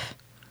stuff.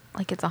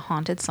 Like it's a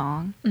haunted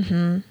song.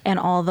 Mm-hmm. And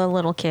all the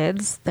little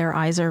kids, their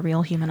eyes are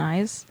real human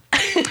eyes.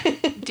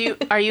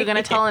 Are you going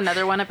to tell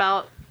another one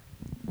about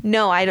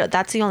No, I don't.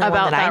 That's the only one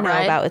About that I that know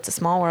ride? about. It's a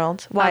Small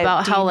World. Why?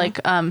 about Do you how know?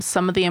 like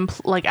some of the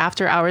like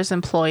after hours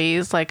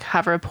employees like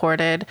have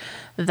reported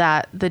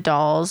that the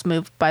dolls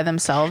move by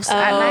themselves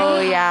at Oh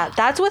night? yeah,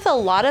 that's with a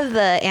lot of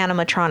the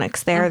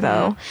animatronics there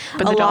though.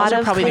 But a the dolls lot are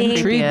of probably the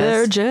things-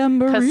 creepiest.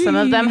 Because some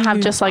of them have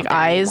just like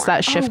eyes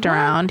that shift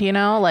around, you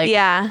know, like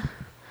Yeah,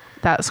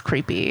 that's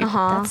creepy.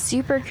 That's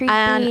super creepy.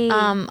 and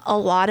a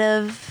lot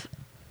of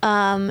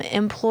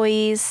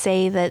employees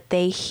say that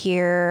they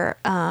hear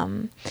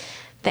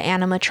the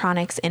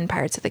animatronics in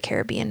Pirates of the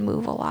Caribbean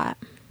move a lot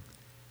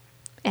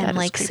That and is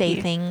like say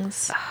creepy.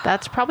 things.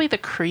 That's probably the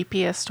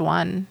creepiest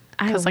one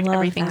I because like love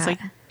everything's that. like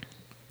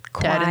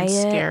dead and Quiet.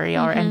 scary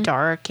and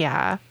dark.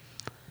 Yeah.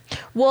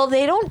 Well,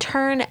 they don't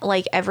turn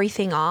like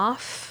everything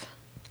off,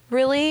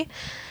 really.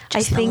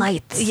 Just the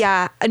lights.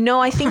 Yeah. No,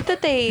 I think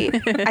that they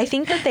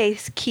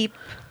keep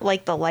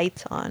like the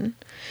lights on,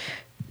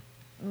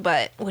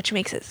 but which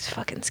makes it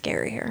fucking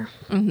scarier.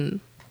 Mm-hmm.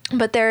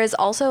 But there is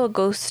also a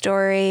ghost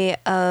story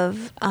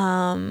of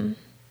on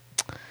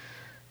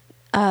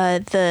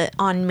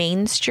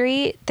Main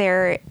Street.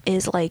 There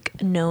is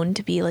like known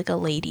to be like a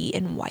lady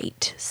in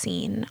white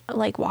seen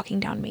like walking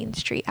down Main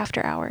Street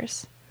after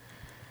hours.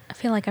 I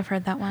feel like I've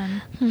heard that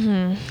one.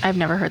 I've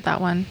never heard that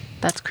one.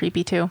 That's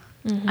creepy too.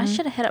 I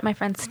should have hit up my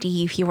friend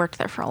Steve. He worked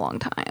there for a long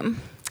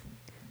time.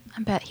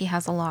 I bet he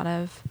has a lot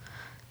of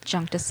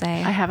junk to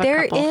say. I have a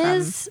There couple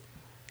is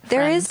from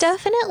there is friends.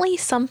 definitely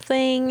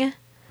something.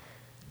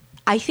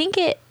 I think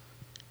it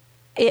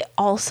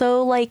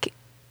also like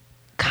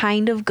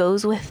kind of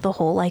goes with the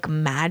whole like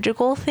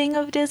magical thing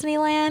of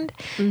Disneyland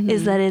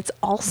is that it's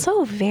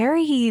also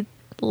very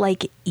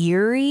like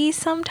eerie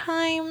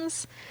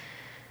sometimes.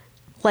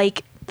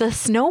 Like the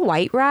Snow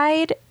White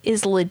ride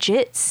is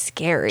legit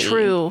scary.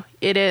 True,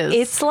 it is.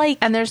 It's like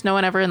and there's no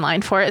one ever in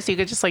line for it, so you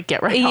could just like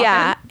get right on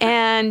yeah, it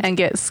and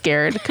get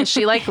scared because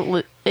she like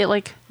it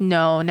like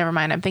no, never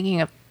mind. I'm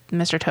thinking of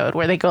Mr. Toad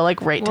where they go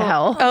like right to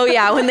hell. oh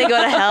yeah, when they go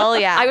to hell,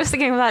 yeah. I was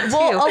thinking of that too.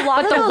 Well, a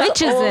lot but of the those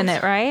witch is old- in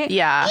it, right?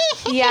 Yeah,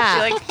 yeah.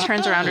 she like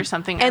turns around or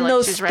something, and like,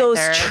 those she's right those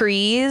there.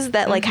 trees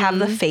that like have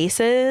the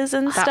faces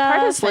and That stuff.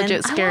 part is and-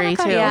 legit I scary wanna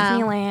go too. to Yeah.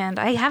 Disneyland.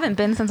 I haven't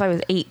been since I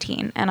was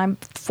 18, and I'm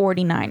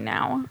 49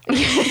 now.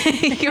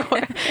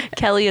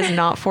 Kelly is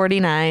not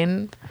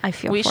 49. I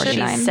feel We should-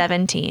 49. She's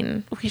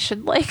 17. We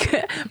should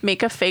like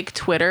make a fake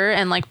Twitter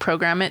and like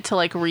program it to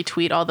like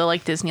retweet all the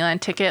like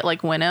Disneyland ticket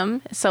like win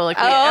them. So like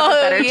we have a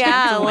better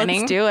chance of winning.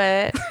 let's do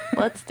it.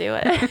 Let's do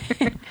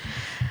it.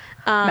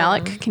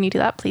 Malik, can you do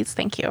that, please?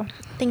 Thank you.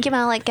 Thank you,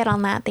 Malik. Get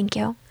on that. Thank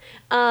you.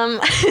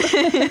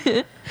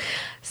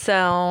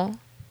 So,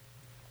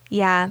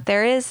 yeah,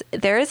 there is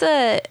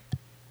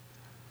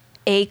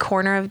a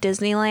corner of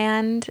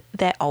Disneyland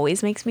that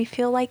always makes me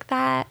feel like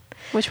that.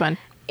 Which one?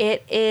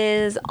 It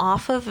is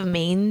off of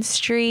Main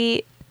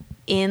Street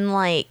in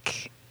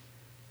like,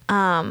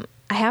 I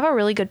have a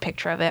really good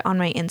picture of it on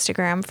my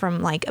Instagram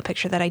from like a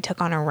picture that I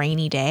took on a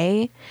rainy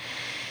day.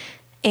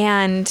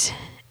 And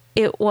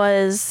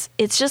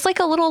it's just like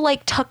a little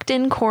like tucked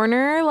in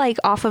corner, like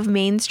off of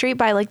Main Street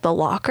by like the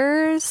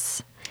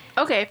lockers.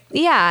 Okay.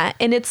 Yeah.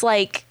 And it's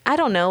like, I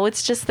don't know.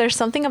 It's just, there's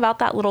something about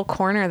that little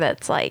corner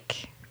that's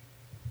like,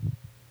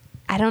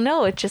 I don't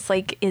know. It's just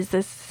like, it's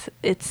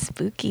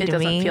spooky It to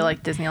doesn't me. feel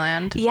like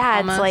Disneyland. Yeah,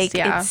 almost. it's like,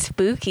 yeah. it's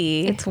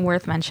spooky. It's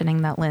worth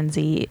mentioning that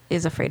Lindsay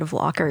is afraid of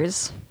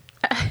lockers.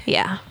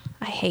 Yeah,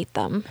 I hate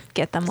them.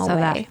 Get them So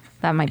away.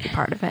 that might be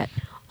part of it.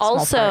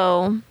 Small part.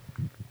 Also,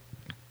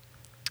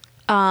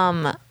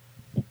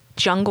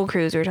 Jungle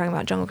Cruise. We were talking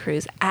about Jungle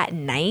Cruise at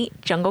night.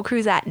 Jungle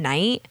Cruise at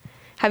night.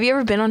 Have you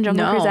ever been on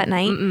Jungle No. Cruise at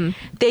night? Mm-mm.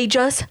 They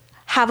just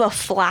have a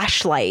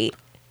flashlight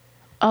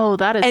Oh,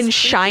 that is and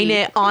shine spooky.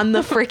 it on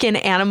the freaking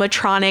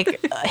animatronic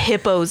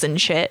hippos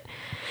and shit.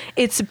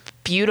 It's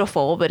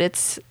beautiful, but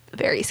it's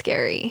very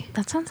scary.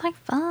 That sounds like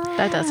fun.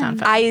 That does sound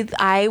fun.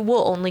 I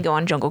will only go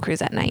on Jungle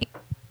Cruise at night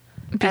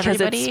because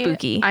Everybody it's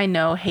spooky. I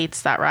know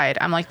hates that ride.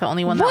 I'm like the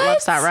only one that What?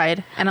 loves that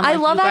ride. And I'm like, I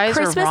love you that guys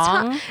Christmas are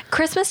wrong. time.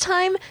 Christmas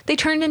time, they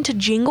turned into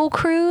Jingle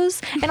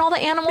Cruise, and all the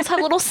animals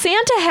have little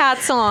Santa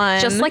hats on,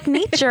 Just like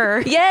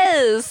nature.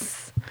 yes.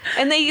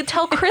 And they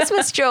tell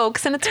Christmas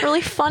jokes, and it's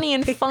really funny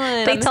and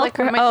fun. They tell- like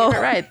one of my favorite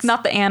rides.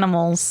 Not the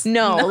animals.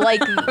 no, like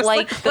the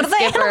What do the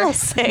skipper. animals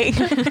say?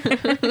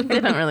 They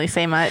don't really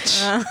say much.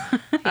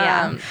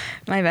 Yeah.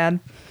 My bad.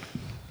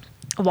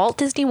 Walt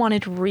Disney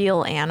wanted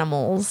real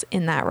animals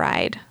in that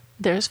ride.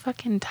 There's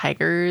fucking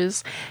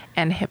tigers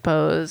and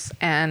hippos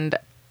and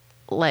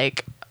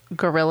like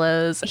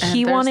gorillas. And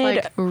He there's, wanted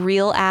like,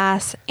 real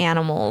ass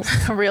animals.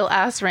 real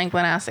ass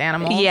Wrangling ass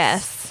animals.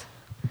 Yes.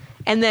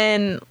 And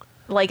then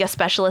like a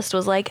specialist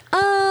was like,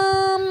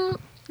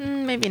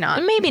 Maybe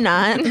not. maybe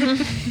not.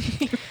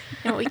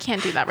 No, we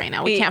can't do that right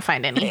now. We can't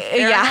find any.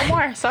 There Yeah. are no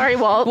more. Sorry,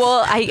 Walt.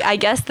 Well, I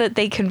guess that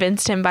they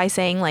convinced him by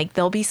saying like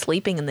they'll be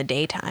sleeping in the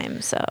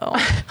daytime. So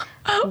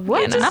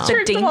What? You know. Not the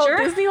Tricked Walt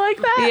danger? Disney like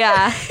that?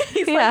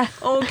 yeah, yeah.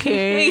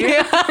 Okay.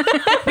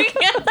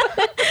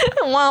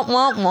 Womp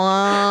womp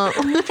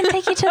womp. We can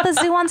take you to the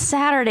zoo on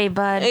Saturday,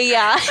 bud.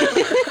 Yeah.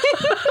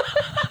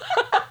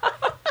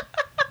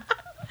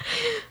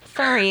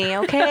 Sorry.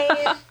 Okay.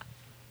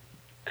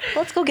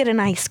 Let's go get an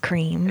ice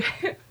cream.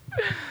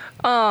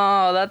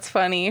 Oh, that's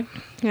funny.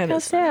 It How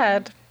is.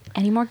 sad.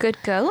 Any more good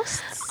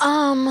ghosts?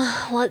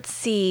 Let's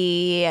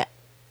see.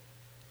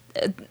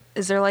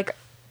 Is there like,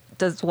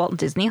 does Walt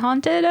Disney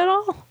haunt it at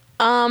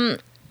all?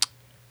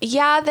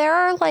 Yeah, there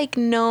are like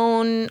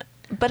known,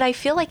 but I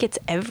feel like it's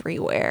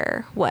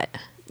everywhere. What?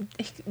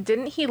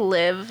 Didn't he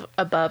live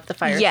above the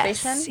fire Yes,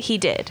 station? he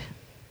did.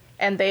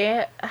 And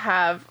they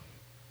have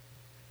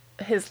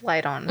his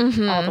light on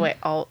all the way,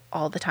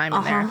 all the time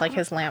in there, like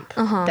his lamp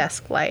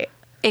desk light.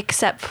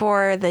 Except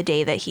for the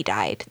day that he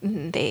died,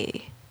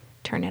 they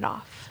turn it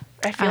off.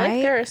 I feel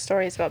like there are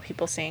stories about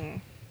people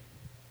seeing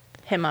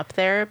him up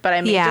there, but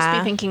I may just Yeah.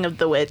 be thinking of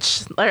the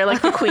witch or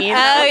like the queen.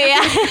 Oh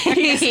yeah,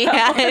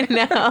 yeah,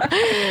 no,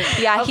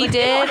 yeah. He They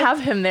don't did. have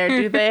him there,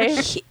 do they?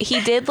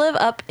 He did live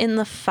up in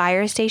the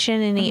fire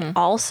station, and he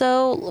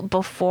also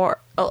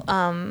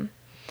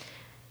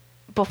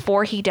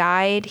before he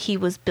died, he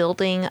was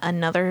building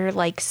another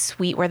like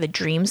suite where the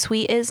Dream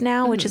Suite is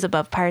now, which is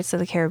above Pirates of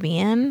the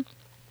Caribbean.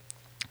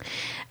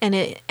 And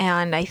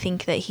I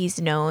think that he's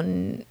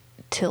known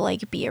to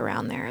like be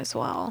around there as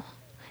well.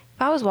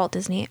 If I was Walt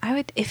Disney,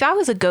 if I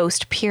was a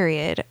ghost,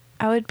 period,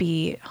 I would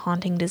be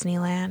haunting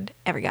Disneyland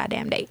every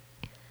goddamn day.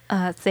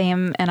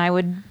 Same, and I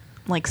would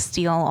like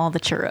steal all the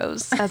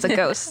churros as a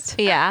ghost.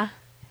 Yeah.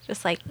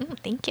 Just like,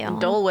 thank you.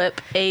 Dole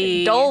Whip.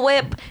 Dole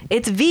Whip.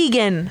 It's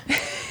vegan.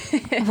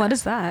 What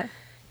is that?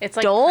 It's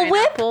like Dole Whip?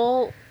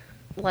 pineapple,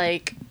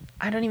 like,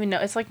 I don't even know.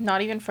 It's like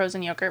not even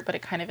frozen yogurt, but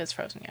it kind of is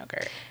frozen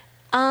yogurt.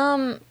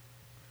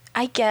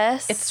 I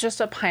guess. It's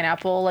just a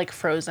pineapple, like,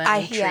 frozen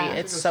treat. yeah. It's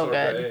Like a so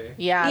sorbet. good.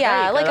 Yeah. there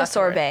yeah, you go, like a that's the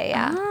word. sorbet.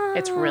 Yeah.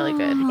 It's really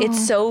good.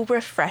 It's so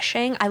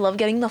refreshing. I love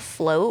getting the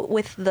float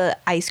with the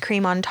ice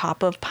cream on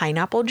top of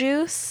pineapple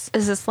juice.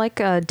 Is this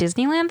like a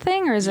Disneyland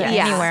thing or is it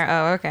Yeah. anywhere?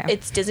 Oh, okay.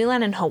 It's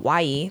Disneyland and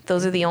Hawaii.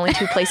 Those are the only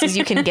two places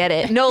you can get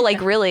it. No,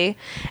 like really.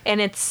 And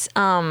it's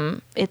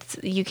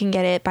you can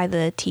get it by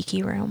the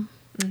Tiki Room,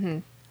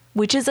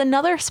 which is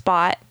another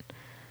spot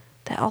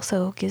that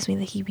also gives me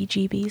the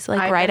heebie-jeebies. Like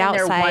I've right been in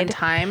there outside. one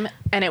time,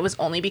 and it was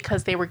only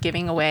because they were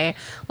giving away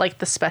like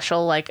the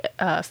special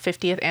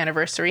 50th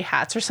anniversary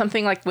hats or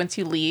something like once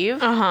you leave.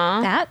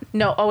 that?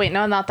 No, oh wait,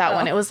 no, not that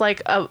one. It was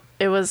like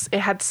it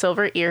had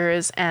silver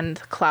ears and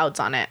clouds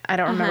on it. I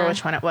don't remember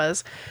which one it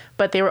was,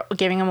 but they were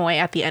giving them away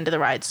at the end of the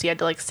ride. So you had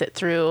to like sit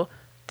through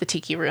the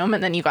tiki room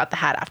and then you got the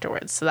hat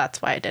afterwards. So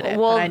that's why I did it.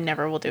 Well, but I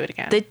never will do it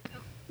again.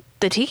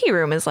 The tiki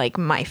room is like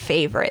my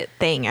favorite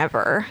thing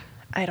ever.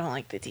 I don't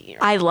like the tiki room.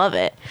 I love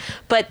it.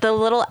 But the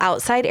little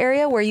outside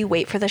area where you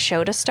wait for the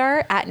show to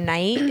start at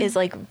night is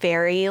like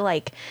very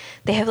like,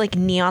 they have like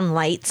neon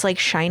lights like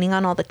shining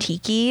on all the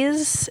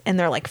tikis and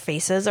their like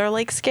faces are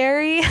like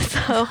scary.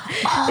 So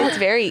it's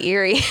very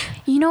eerie.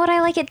 You know what I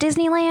like at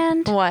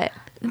Disneyland? What?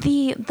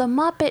 The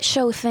Muppet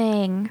Show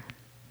thing.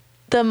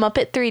 The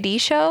Muppet 3D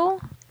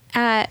show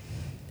that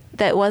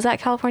was at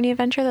California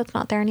Adventure that's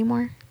not there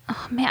anymore.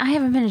 Oh man, I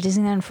haven't been to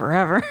Disneyland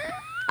forever.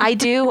 I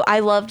do.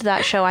 I loved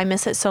that show. I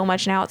miss it so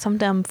much now. It's some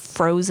dumb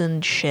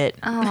frozen shit.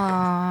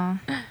 Aww.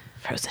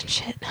 Frozen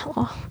shit.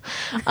 Hello.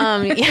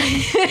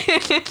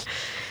 Yeah.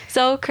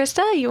 So,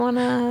 Krista, you want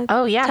to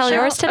tell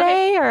yours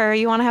today, or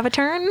you want to have a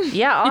turn?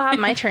 Yeah, I'll have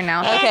my turn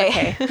now.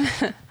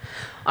 Okay.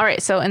 All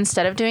right, so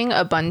instead of doing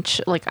a bunch,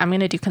 like I'm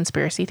going to do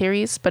conspiracy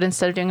theories, but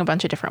instead of doing a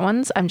bunch of different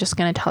ones, I'm just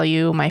going to tell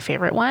you my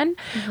favorite one,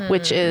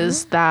 which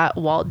is that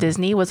Walt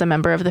Disney was a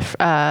member of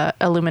the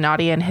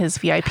Illuminati in his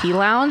VIP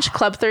lounge.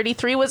 Club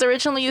 33 was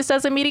originally used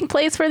as a meeting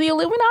place for the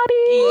Illuminati.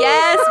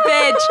 Yes,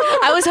 bitch.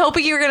 I was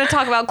hoping you were going to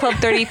talk about Club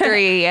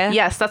 33.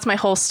 Yes, that's my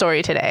whole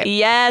story today.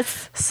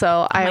 Yes.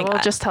 So I will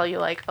God. just tell you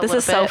like a This little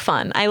is so bit.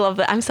 fun. I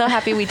love it. I'm so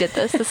happy we did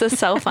this. This is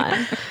so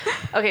fun.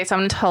 Okay, so I'm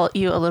going to tell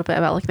you a little bit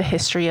about like the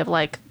history of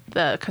like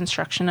the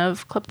construction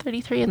of Club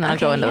 33 and then I'll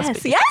go into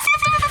yes. the Yes.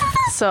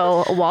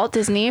 So Walt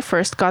Disney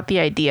first got the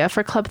idea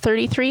for Club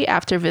 33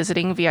 after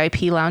visiting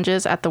VIP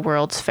lounges at the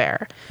World's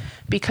Fair.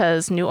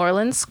 Because New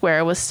Orleans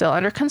Square was still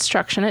under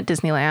construction at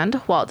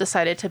Disneyland, Walt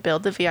decided to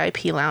build the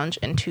VIP lounge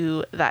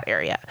into that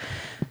area.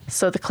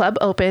 So the club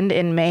opened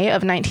in May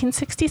of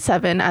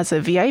 1967 as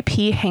a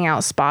VIP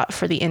hangout spot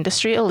for the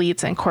industry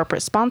elites and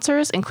corporate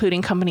sponsors,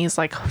 including companies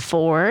like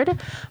Ford,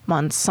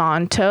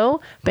 Monsanto,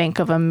 Bank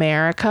of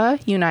America,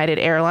 United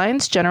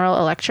Airlines, General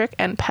Electric,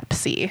 and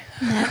Pepsi.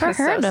 Never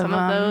heard of some them.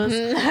 of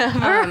those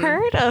Never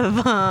heard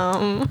of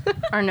them.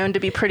 are known to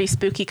be pretty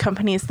spooky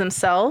companies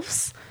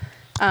themselves.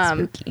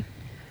 Spooky.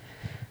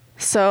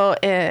 So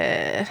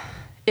it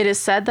is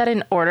said that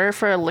in order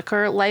for a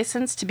liquor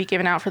license to be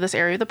given out for this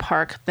area of the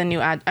park, a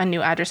new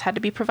address had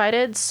to be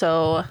provided.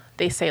 So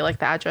they say like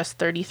the address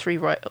 33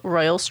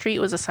 Royal Street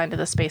was assigned to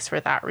the space for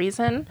that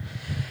reason.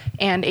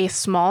 And a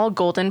small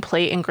golden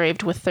plate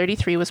engraved with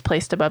 33 was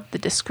placed above the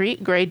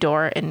discreet gray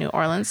door in New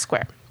Orleans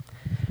Square.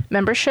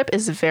 Membership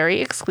is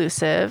very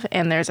exclusive,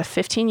 and there's a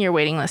 15-year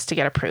waiting list to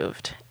get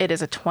approved. It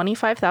is a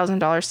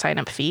 $25,000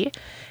 sign-up fee,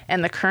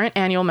 and the current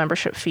annual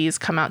membership fees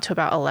come out to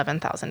about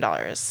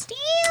 $11,000.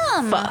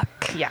 Damn.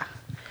 Fuck. Yeah.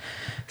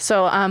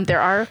 So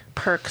there are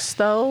perks,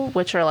 though,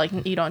 which are like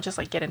you don't just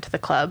like get into the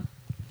club.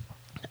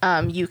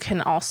 You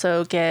can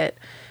also get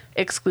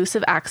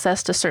exclusive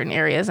access to certain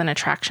areas and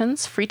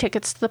attractions, free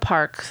tickets to the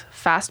park,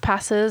 fast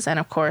passes, and,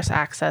 of course,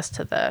 access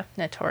to the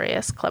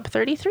notorious Club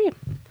 33.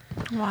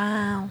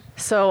 Wow.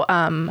 So,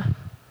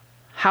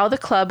 how the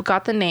club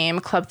got the name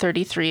Club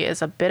 33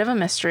 is a bit of a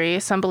mystery.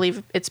 Some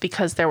believe it's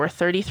because there were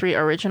 33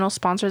 original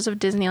sponsors of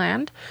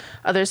Disneyland.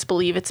 Others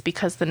believe it's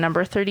because the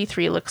number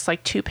 33 looks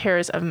like two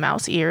pairs of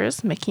mouse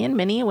ears, Mickey and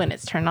Minnie, when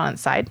it's turned on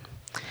its side.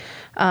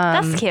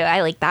 That's cute.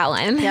 I like that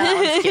one. Yeah,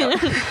 that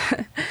one's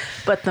cute.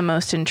 But the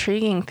most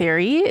intriguing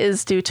theory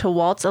is due to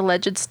Walt's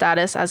alleged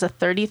status as a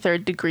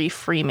 33rd degree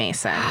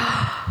Freemason.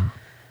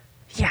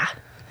 Yeah.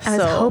 I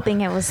was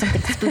hoping it was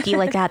something spooky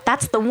like that.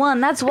 That's the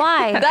one. That's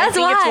why. That's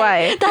think it's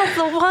why. That's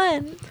the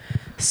one.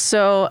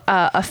 So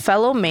a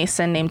fellow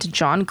Mason named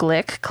John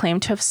Glick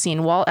claimed to have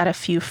seen Walt at a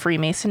few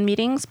Freemason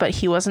meetings, but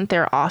he wasn't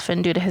there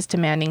often due to his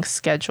demanding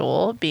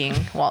schedule, being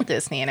Walt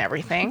Disney and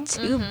everything.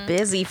 Too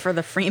busy for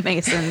the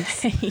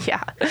Freemasons.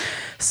 Yeah.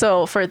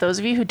 So for those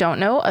of you who don't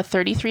know, a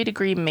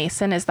 33-degree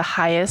Mason is the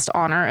highest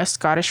honor a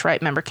Scottish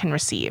Rite member can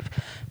receive.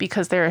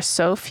 Because there are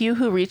so few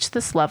who reach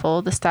this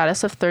level, the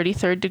status of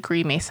 33rd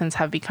degree Masons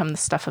have become the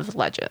stuff of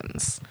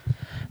legends.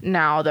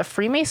 Now, the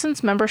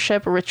Freemasons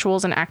membership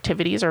rituals and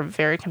activities are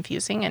very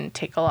confusing and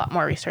take a lot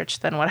more research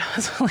than what I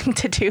was willing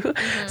to do.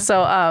 Mm-hmm.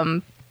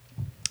 So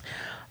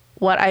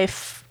what I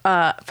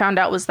found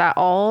out was that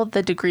all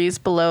the degrees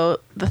below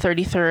the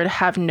 33rd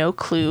have no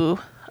clue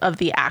of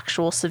the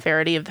actual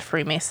severity of the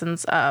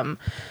Freemasons'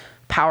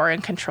 power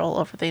and control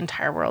over the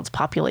entire world's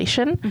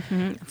population.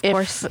 Mm-hmm, If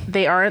course.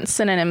 they aren't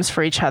synonyms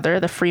for each other,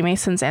 the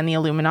Freemasons and the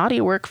Illuminati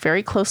work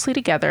very closely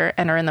together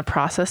and are in the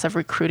process of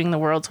recruiting the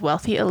world's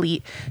wealthy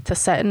elite to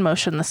set in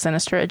motion the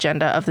sinister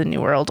agenda of the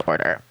New World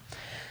Order.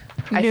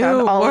 I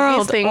found all of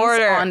these things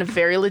on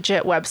very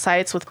legit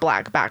websites with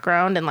black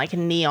background and like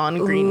neon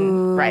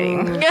green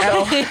writing.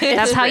 So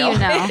That's how you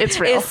know. It's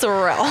real. It's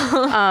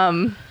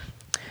real.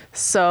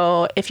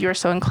 So if you are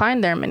so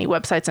inclined, there are many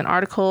websites and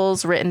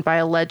articles written by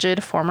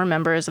alleged former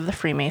members of the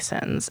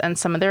Freemasons, and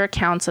some of their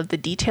accounts of the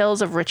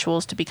details of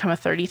rituals to become a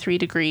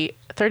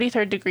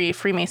 33rd degree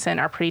Freemason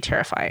are pretty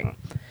terrifying.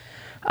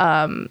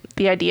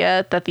 The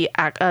idea that the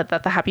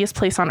happiest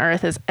place on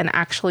earth is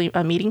actually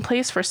a meeting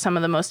place for some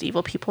of the most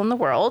evil people in the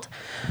world.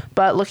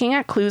 But looking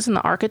at clues in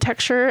the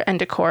architecture and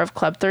decor of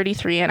Club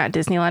 33 and at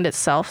Disneyland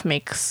itself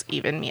makes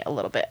even me a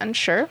little bit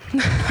unsure.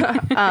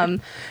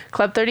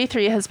 Club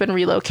 33 has been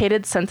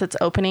relocated since its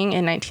opening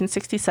in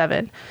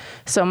 1967,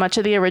 so much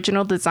of the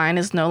original design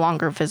is no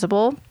longer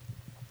visible,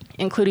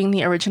 including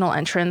the original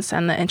entrance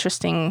and the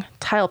interesting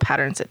tile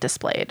patterns it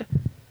displayed.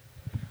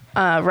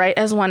 Right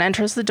as one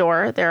enters the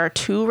door, there are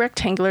two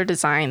rectangular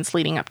designs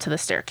leading up to the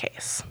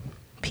staircase.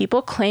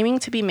 People claiming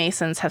to be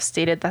Masons have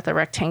stated that the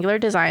rectangular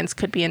designs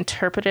could be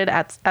interpreted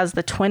as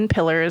the twin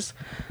pillars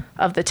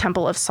of the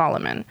Temple of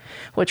Solomon,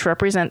 which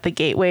represent the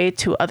gateway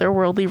to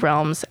otherworldly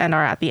realms and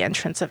are at the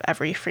entrance of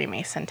every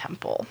Freemason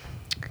temple.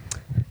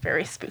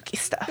 Very spooky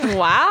stuff.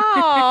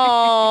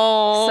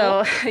 Wow.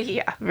 So,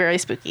 yeah, very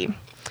spooky.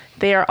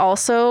 They are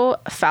also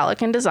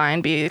phallic in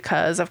design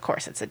because, of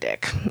course, it's a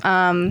dick.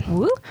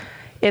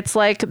 It's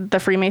like the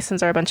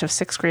Freemasons are a bunch of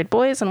 6th grade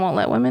boys and won't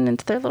let women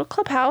into their little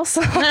clubhouse.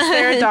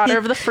 They're a daughter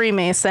of the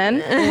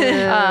Freemason,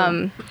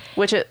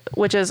 which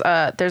is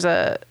there's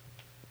a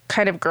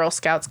kind of Girl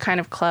Scouts kind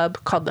of club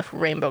called the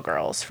Rainbow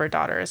Girls for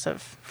daughters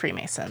of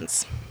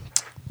Freemasons.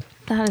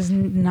 That is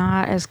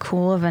not as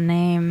cool of a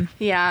name.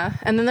 Yeah,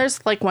 and then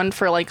there's like one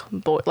for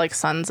like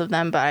sons of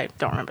them, but I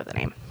don't remember the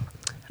name.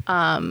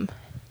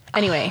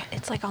 Anyway,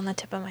 It's like on the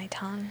tip of my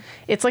tongue.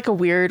 it's like a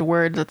weird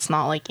word that's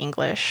not like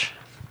English.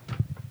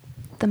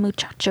 The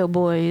Muchacho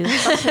Boys.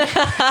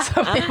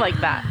 Something like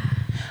that.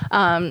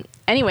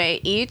 Anyway,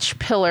 each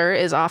pillar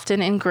is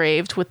often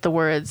engraved with the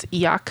words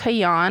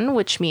Yakayan,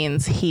 which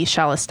means he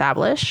shall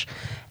establish,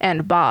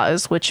 and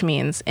Baz, which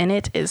means in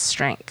it is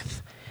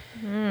strength.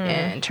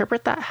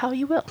 Interpret that how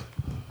you will.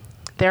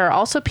 There are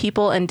also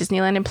people and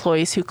Disneyland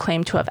employees who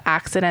claim to have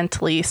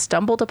accidentally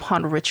stumbled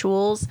upon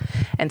rituals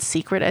and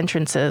secret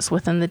entrances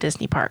within the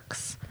Disney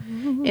parks.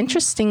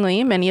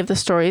 Interestingly, many of the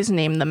stories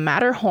name the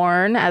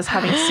Matterhorn as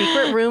having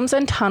secret rooms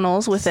and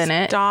tunnels within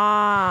it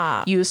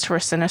Stop. used for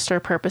sinister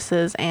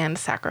purposes and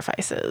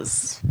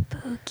sacrifices.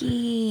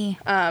 Spooky.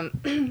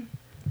 But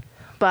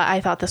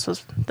I thought this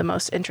was the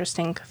most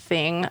interesting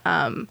thing.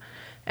 And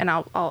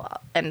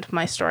I'll end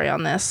my story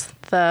on this.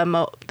 The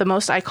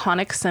most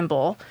iconic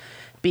symbol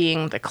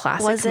being the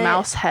classic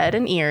mouse head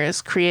and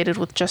ears created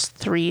with just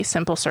 3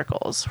 simple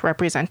circles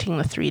representing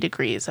the 3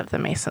 degrees of the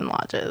Mason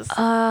lodges.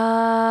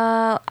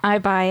 I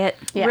buy it.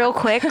 Yeah. Real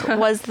quick,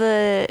 was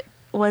the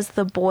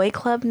boy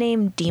club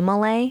named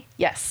Demolay?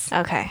 Yes.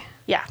 Okay.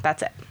 Yeah,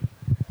 that's it.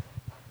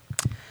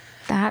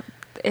 That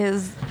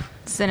is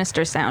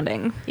sinister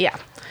sounding. Yeah.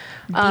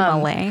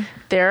 Malay.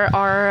 There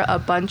are a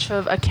bunch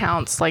of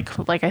accounts,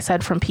 like I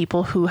said, from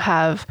people who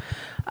have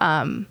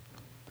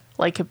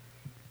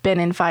been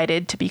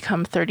invited to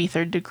become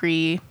 33rd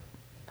degree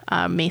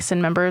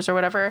Mason members or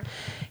whatever,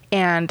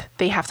 and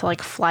they have to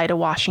fly to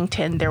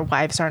Washington. Their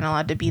wives aren't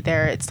allowed to be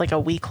there. It's like a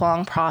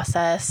week-long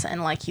process,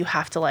 and you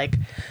have to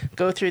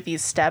go through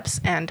these steps.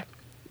 And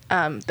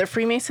the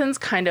Freemasons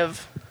kind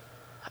of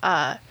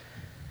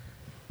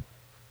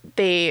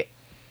they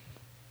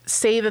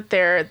say that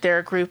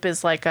their group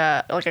is like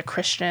a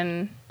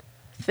Christian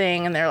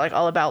thing, and they're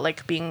all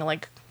about being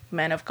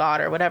men of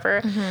God or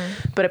whatever.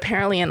 Mm-hmm. But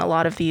apparently in a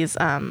lot of these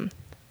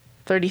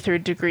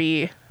 33rd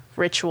degree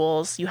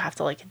rituals, you have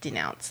to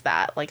denounce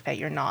that that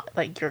you're not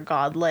you're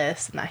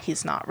godless, and that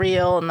he's not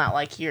real, and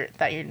that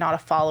you're not a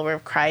follower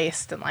of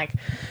Christ. And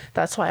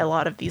that's why a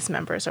lot of these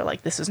members are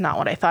this is not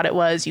what I thought it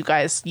was. You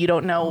guys, you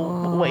don't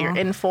know what you're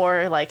in for.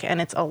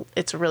 And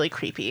it's really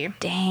creepy.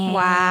 Dang.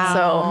 Wow.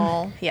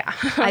 So yeah.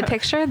 I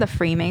picture the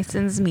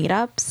Freemasons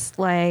meetups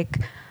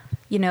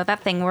that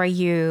thing where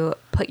you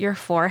put your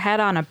forehead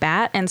on a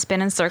bat and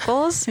spin in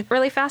circles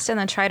really fast and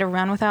then try to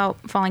run without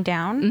falling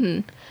down.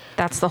 Mm-hmm.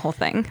 That's the whole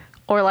thing.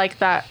 Or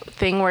that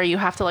thing where you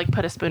have to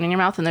put a spoon in your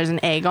mouth and there's an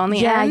egg on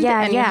the end.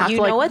 Yeah, and yeah.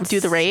 you have to do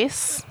the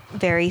race.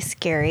 Very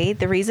scary.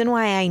 The reason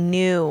why I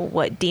knew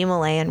what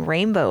Demolay and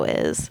Rainbow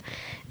is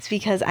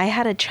because I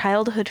had a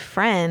childhood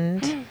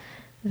friend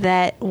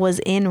that was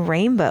in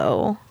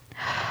Rainbow.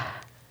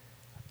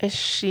 Is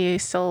she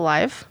still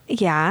alive?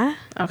 Yeah.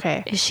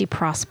 Okay. Is she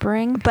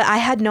prospering? But I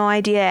had no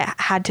idea it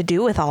had to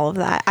do with all of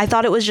that. I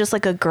thought it was just a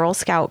Girl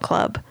Scout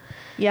club.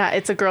 Yeah,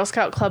 it's a Girl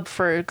Scout club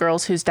for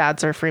girls whose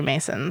dads are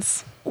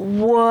Freemasons.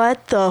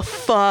 What the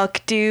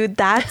fuck, dude?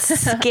 That's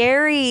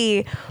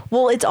scary.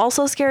 Well, it's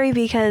also scary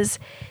because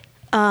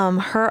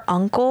her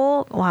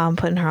uncle, wow, I'm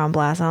putting her on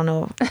blast. I don't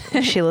know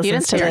if she listens You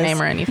didn't to say this. her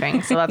name or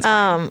anything, so that's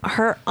fine.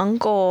 Her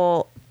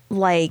uncle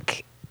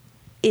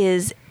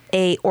is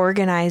a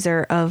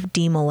organizer of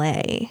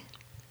Demolay.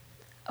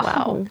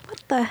 Wow. Oh,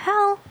 what the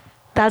hell?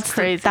 That's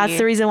crazy. That's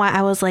the reason why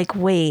I was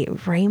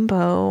wait,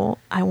 Rainbow.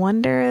 I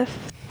wonder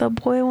if the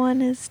boy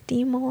one is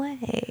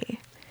Demolay.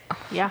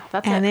 Yeah,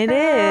 that's And it. it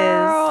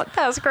is.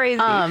 That's crazy.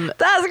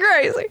 That's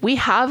crazy. We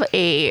have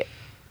a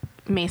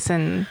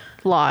Mason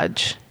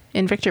lodge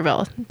in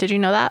Victorville. Did you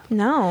know that?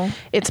 No.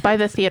 It's by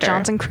the theater.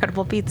 John's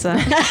Incredible Pizza.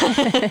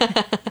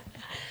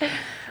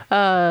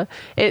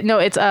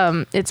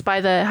 It's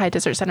by the High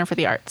Desert Center for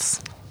the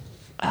Arts.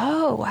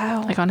 Oh,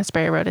 wow. like on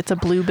Hesperia Road. It's a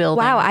blue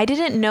building. Wow, I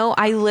didn't know.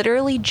 I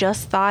literally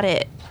just thought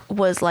it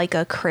was like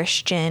a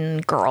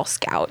Christian Girl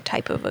Scout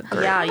type of a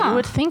group. Yeah, you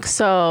would think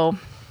so.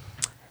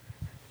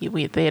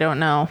 They don't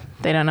know.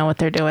 They don't know what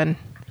they're doing.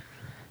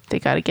 They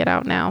got to get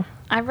out now.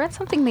 I read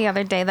something the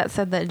other day that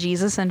said that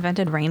Jesus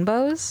invented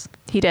rainbows.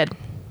 He did.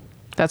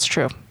 That's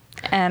true.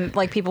 And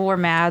like people were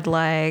mad,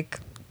 like,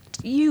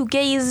 you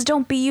gays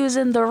don't be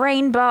using the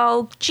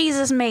rainbow.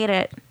 Jesus made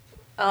it.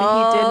 He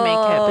did make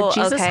it, but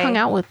Jesus okay. hung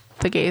out with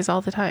the gays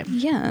all the time.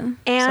 Yeah.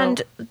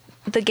 And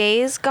the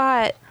gays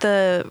got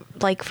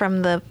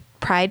from the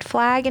pride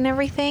flag and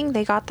everything.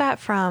 They got that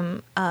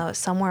from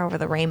Somewhere Over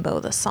the Rainbow,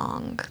 the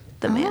song.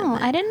 The man. Oh,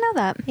 I didn't know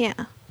that. Yeah.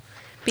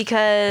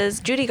 Because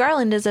Judy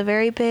Garland is a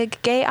very big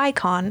gay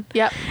icon.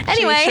 Yep.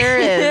 Anyway. She sure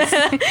is.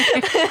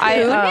 Who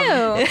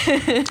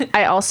knew?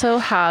 I also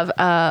have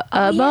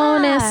a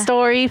bonus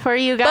story for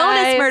you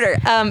guys. Bonus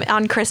murder.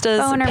 On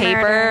Krista's Boner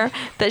paper murder.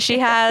 that she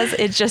has,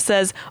 it just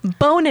says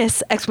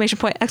bonus exclamation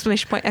point,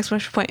 exclamation point,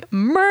 exclamation point,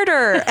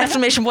 murder,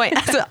 exclamation point,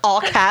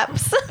 all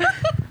caps.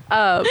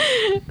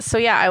 So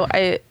yeah,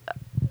 I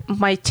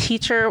my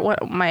teacher,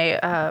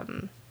 my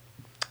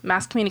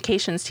mass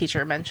communications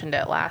teacher mentioned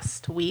it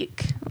last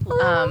week.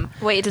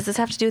 Wait, does this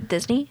have to do with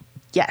Disney?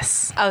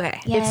 Yes. Okay.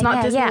 Yeah, it's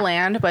not yeah.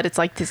 Disneyland, but it's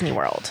like Disney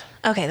World.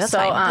 Okay, that's So,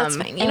 fine. That's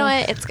fine. You know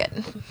what? It's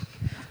good.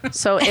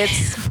 So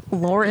it's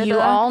Florida. you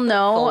all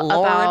know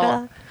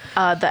Florida.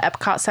 about the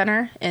Epcot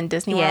Center in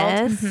Disney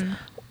Yes.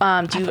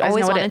 World. Do you I've guys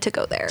always know what wanted to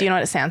go there. Do you know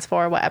what it stands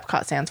for? What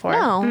Epcot stands for?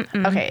 No.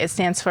 Okay, it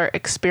stands for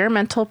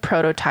Experimental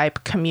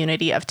Prototype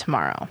Community of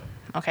Tomorrow.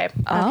 Okay.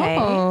 Okay.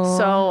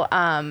 So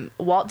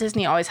Walt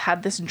Disney always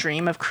had this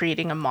dream of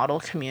creating a model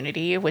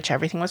community, which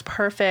everything was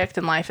perfect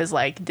and life is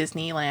like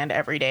Disneyland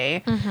every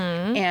day.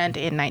 And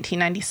in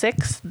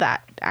 1996,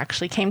 that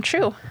actually came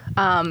true.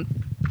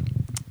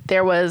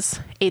 There was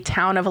a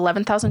town of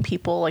 11,000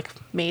 people, like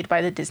made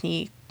by the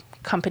Disney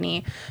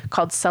company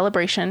called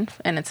Celebration,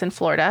 and it's in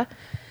Florida.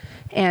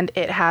 And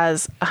it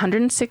has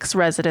 106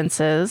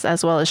 residences,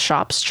 as well as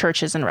shops,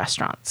 churches, and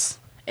restaurants.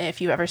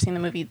 If you've ever seen the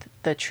movie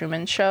The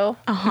Truman Show,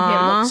 it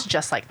looks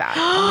just like that.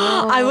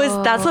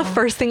 That's the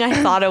first thing I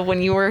thought of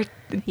when you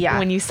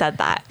said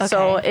that. Okay.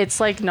 So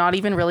it's like not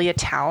even really a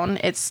town.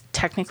 It's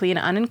technically an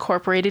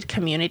unincorporated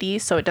community,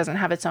 so it doesn't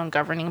have its own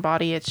governing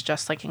body. It's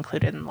just like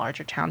included in the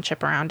larger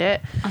township around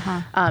it.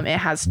 It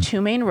has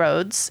 2 main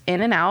roads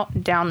in and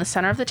out down the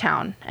center of the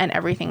town, and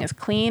everything is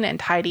clean and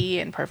tidy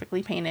and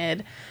perfectly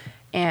painted.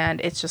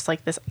 And it's just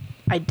like this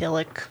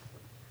idyllic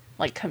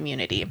like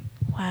community.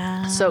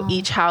 Wow. So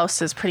each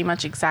house is pretty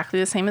much exactly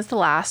the same as the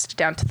last,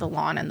 down to the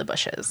lawn and the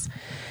bushes.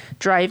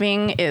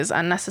 Driving is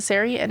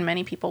unnecessary, and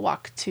many people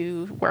walk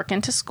to work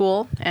and to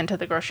school and to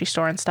the grocery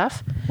store and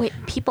stuff. Wait,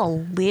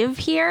 people live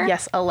here?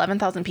 Yes,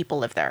 11,000 people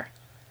live there.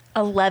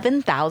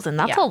 11,000.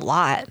 That's Yeah. a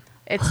lot.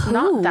 It's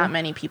not that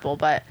many people,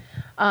 but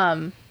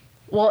I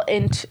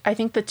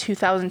think the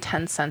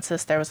 2010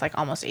 census, there was like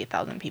almost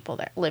 8,000 people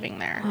there living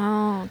there.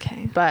 Oh,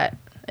 okay. But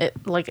it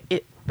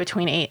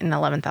between 8 and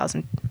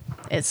 11,000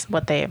 is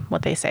what they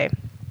say.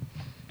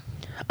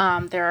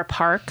 There are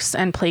parks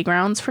and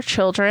playgrounds for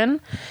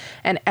children,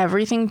 and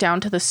everything down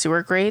to the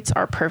sewer grates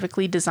are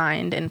perfectly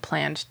designed and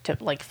planned to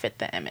like fit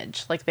the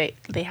image. Like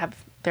they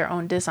have their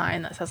own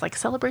design that says like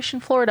Celebration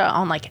Florida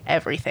on like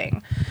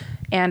everything.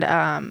 And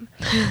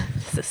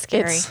This is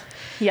scary.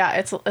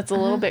 it's a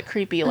little bit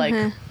creepy.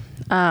 Like,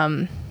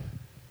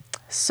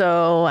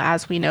 so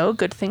as we know,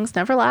 good things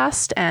never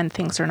last, and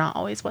things are not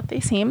always what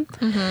they seem.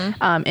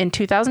 In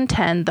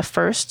 2010, the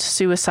first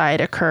suicide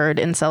occurred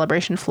in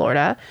Celebration,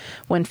 Florida,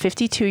 when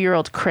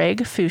 52-year-old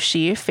Craig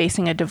Fushi,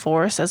 facing a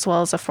divorce as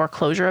well as a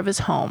foreclosure of his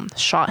home,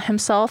 shot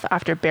himself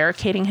after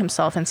barricading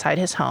himself inside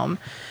his home.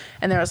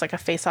 And there was like a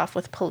face-off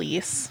with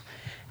police,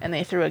 and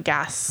they threw a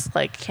gas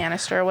like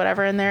canister or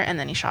whatever in there, and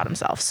then he shot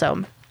himself.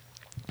 So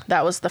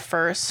that was the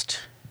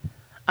first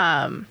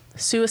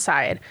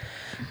suicide.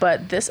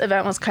 But this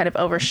event was kind of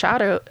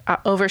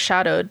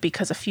overshadowed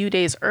because a few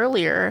days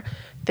earlier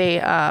they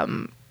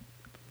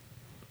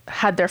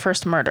had their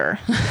first murder.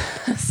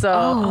 So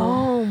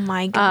oh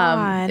my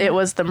God. it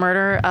was the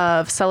murder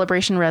of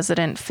Celebration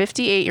resident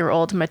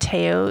 58-year-old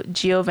Matteo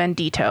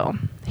Giovendito.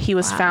 He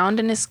was found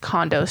in his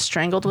condo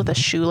strangled with a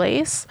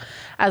shoelace,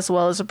 as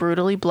well as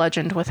brutally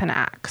bludgeoned with an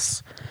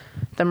axe.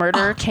 The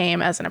murder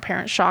came as an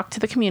apparent shock to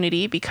the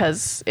community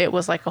because it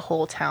was like a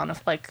whole town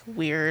of like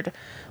weird,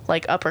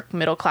 like upper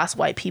middle class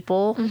white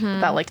people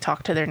that like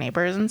talk to their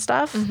neighbors and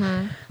stuff.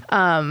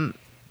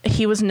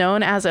 He was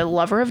known as a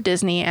lover of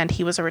Disney, and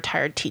he was a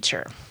retired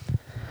teacher.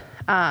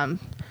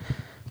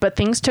 But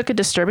things took a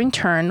disturbing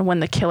turn when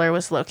the killer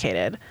was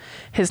located.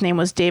 His name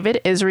was David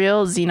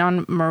Israel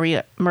Zenon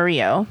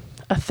Murillo,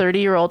 a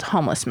 30-year-old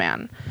homeless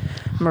man.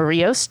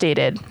 Murillo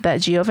stated that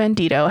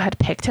Giovendito had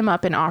picked him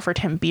up and offered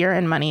him beer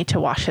and money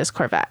to wash his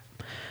Corvette.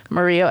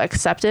 Murillo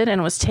accepted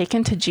and was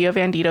taken to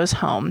Giovendito's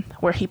home,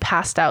 where he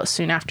passed out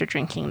soon after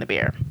drinking the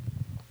beer.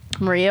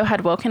 Murillo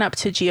had woken up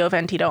to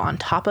Giovendito on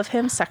top of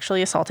him,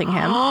 sexually assaulting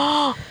him.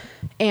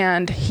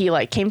 And he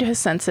like came to his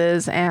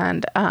senses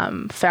and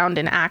found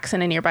an axe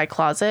in a nearby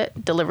closet,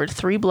 delivered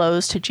 3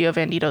 blows to Gio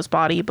Vandito's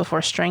body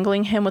before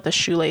strangling him with a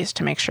shoelace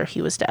to make sure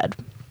he was dead.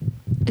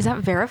 Is that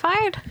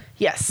verified?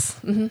 Yes.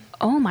 Mm-hmm.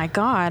 Oh my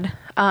God.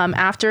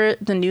 After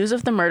the news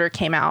of the murder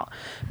came out,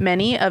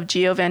 many of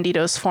Gio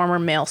Vandito's former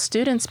male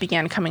students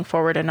began coming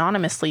forward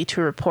anonymously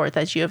to report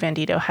that Gio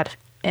Vandito had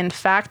in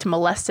fact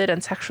molested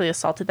and sexually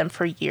assaulted them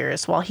for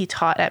years while he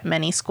taught at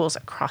many schools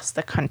across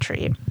the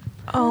country.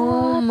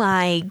 Oh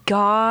my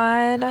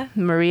God.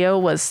 Murillo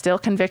was still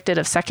convicted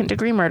of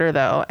second-degree murder,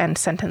 though, and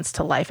sentenced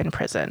to life in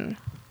prison.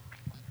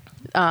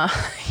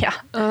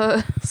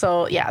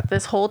 So, yeah,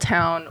 this whole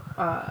town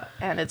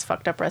and its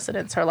fucked up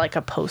residents are like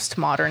a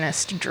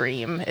postmodernist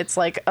dream. It's,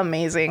 like,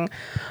 amazing.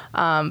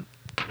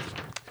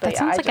 That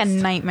sounds like a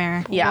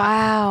nightmare. Yeah.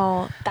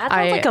 Wow. That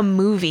sounds like a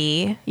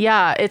movie.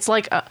 Yeah, it's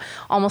like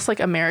almost like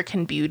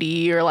American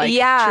Beauty or like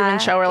Yeah, Truman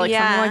Show or like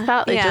something like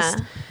that. They yeah.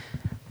 just...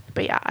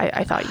 But yeah,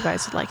 I thought you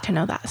guys would like to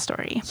know that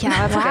story.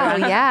 Yeah, wow,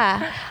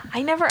 yeah.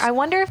 I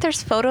wonder if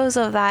there's photos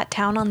of that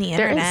town on the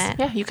There internet. is.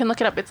 Yeah, you can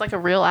look it up. It's like a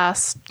real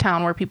ass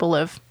town where people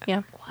live.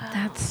 Yeah.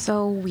 That's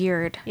so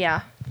weird.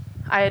 Yeah.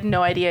 I had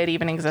no idea it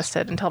even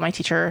existed until my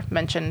teacher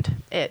mentioned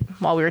it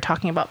while we were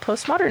talking about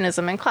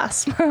postmodernism in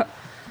class.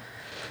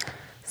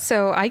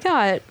 So I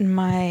got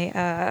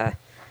my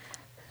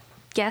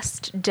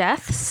guest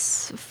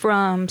deaths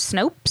from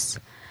Snopes.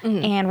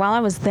 And while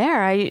I was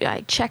there,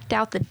 I checked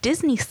out the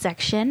Disney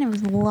section. It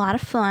was a lot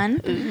of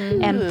fun.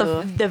 And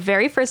the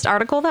very first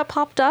article that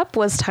popped up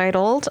was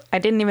titled, I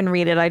didn't even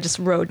read it, I just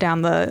wrote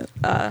down the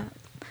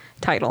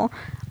title.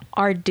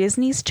 Are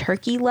Disney's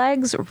turkey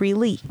legs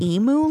really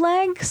emu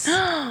legs?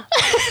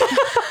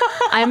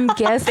 I'm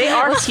guessing They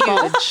are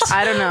huge.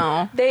 I don't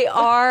know. They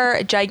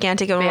are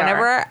gigantic. And They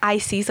whenever I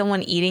see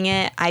someone eating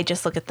it, I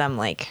just look at them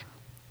like,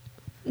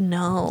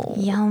 no.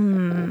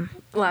 Yum.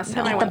 Last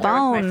time I the went there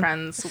with my bone.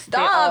 friends, they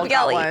Stop, all got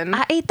Kelly. one.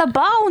 I ate the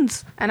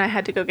bones. And I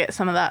had to go get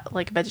some of that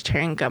like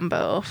vegetarian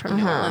gumbo from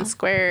New Orleans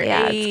Square.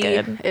 Yeah, Hey,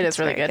 it's good. It is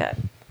really very good.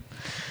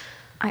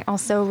 I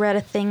also read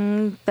a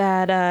thing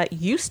that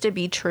used to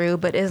be true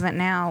but isn't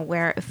now,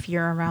 where if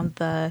you're around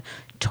the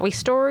Toy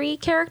Story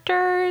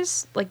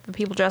characters, like the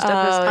people dressed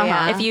up as,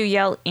 yeah. if you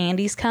yell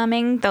Andy's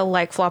coming, they'll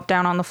like flop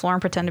down on the floor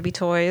and pretend to be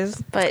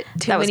toys. But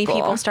too That was many cool.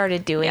 people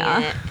started doing Yeah.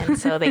 it, and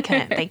so they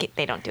can't.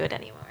 They don't do it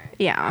anymore.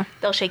 Yeah.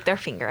 They'll shake their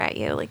finger at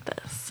you like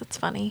this. It's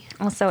funny.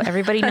 Also,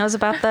 everybody knows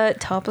about the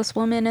topless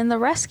woman in the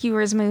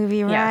Rescuers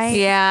movie, right?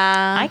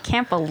 Yeah. I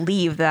can't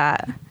believe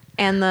that.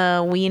 And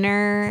the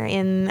wiener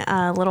in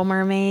Little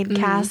Mermaid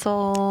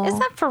Castle. Is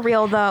that for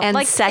real though? And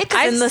like Sex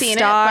I've in the seen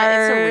Stars. it, but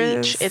it's a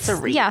reach. It's a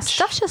reach. Yeah,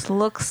 stuff just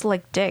looks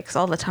like dicks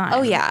all the time.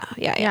 Oh yeah,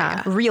 yeah,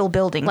 Yeah. Real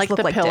buildings Like look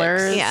the like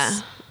pillars dicks.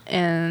 Yeah.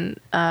 in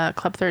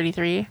Club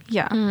 33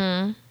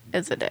 Yeah.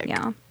 is a dick.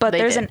 Yeah. But They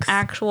there's dicks. an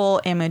actual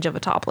image of a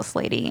topless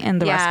lady in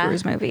the Yeah.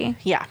 Rescuers movie.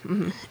 Yeah.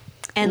 Mm-hmm.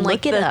 And Look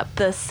like it the, up.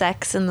 the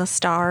Sex in the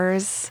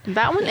Stars.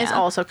 That one is Yeah.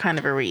 also kind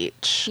of a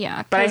reach.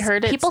 Yeah, But I 'cause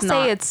heard people it's say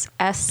not. it's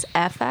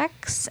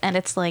SFX, and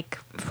it's like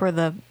for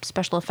the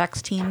special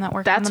effects team that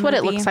worked on That's the what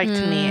it movie. looks like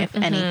to me, if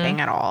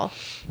anything at all.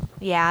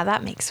 Yeah,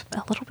 that makes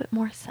a little bit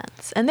more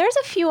sense. And there's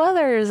a few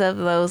others of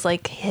those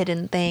like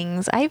hidden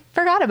things. I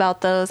forgot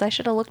about those. I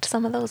should have looked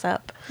some of those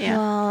up. Yeah.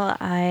 Well,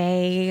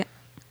 I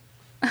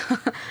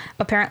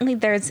apparently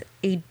there's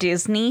a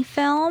Disney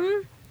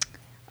film,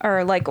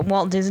 or like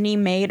Walt Disney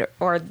made,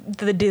 or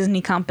the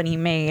Disney company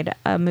made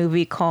a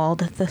movie called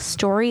The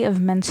Story of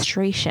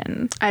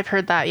Menstruation. I've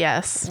heard that,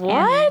 yes.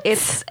 And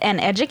it's an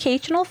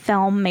educational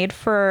film made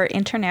for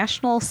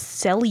International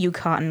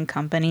Cellulcotton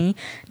Company,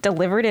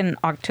 delivered in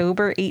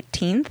October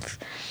 18th,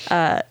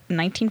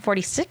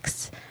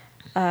 1946.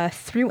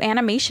 Through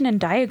animation and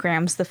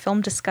diagrams, the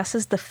film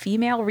discusses the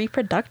female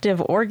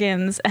reproductive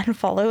organs and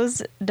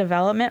follows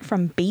development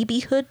from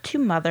babyhood to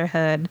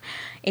motherhood,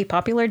 a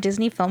popular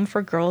Disney film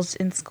for girls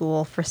in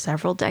school for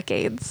several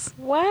decades.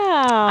 Wow.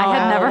 I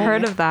had never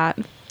heard of that,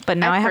 but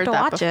now I've I have heard to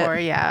that watch before,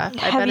 it. yeah. I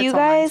Have bet you it's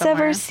online guys ever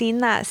somewhere. seen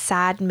that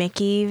Sad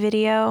Mickey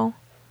video?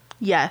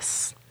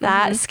 Yes.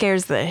 That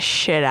scares the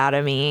shit out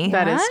of me.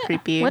 That is What?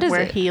 creepy. What is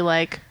where it? he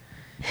like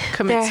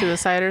commits There-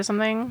 suicide or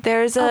something?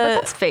 There's Oh, but a.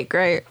 that's fake,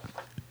 right?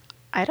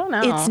 I don't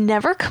know. It's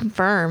never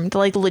confirmed.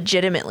 Like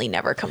legitimately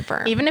never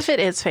confirmed. Even if it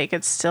is fake,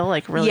 it's still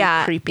like really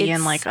creepy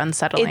and it's- like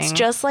unsettling. It's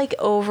just like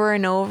over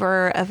and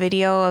over a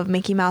video of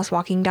Mickey Mouse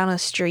walking down a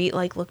street,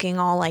 like looking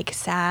all like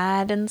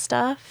sad and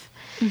stuff.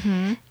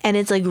 And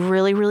it's like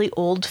really, really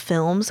old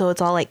film, so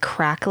it's all like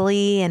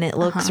crackly and it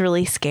looks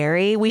really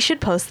scary. We should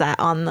post that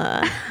on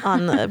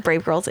the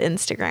Brave Girls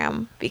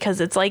Instagram because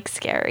it's like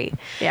scary.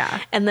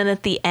 Yeah. And then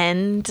at the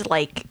end,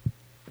 like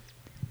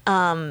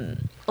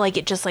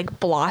it just like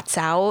blots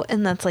out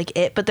and that's like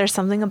it, but there's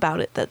something about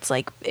it that's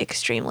like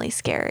extremely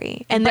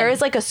scary. And there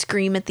is like a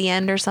scream at the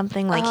end or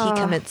something, like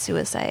he commits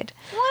suicide.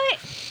 What?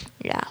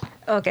 Yeah.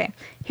 Okay,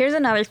 here's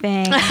another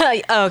thing.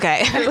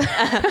 Okay.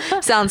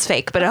 Sounds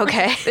fake, but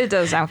okay. It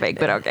does sound fake,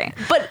 but okay.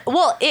 But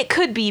well, it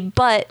could be,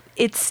 but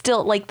it's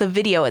still like the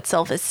video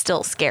itself is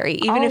still scary,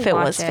 even if it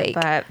was fake.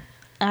 But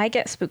I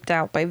get spooked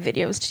out by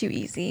videos too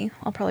easy.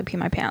 I'll probably pee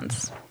my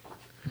pants.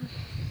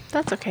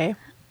 That's okay.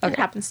 It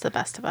happens to the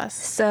best of us.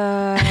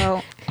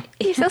 So,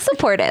 He's so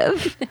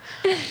supportive.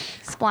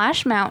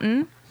 Splash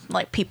Mountain.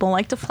 Like, people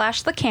like to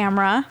flash the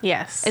camera.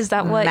 Yes. Is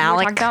that what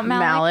Malik. you're talking about,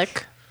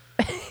 Malik?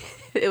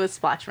 It was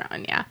Splash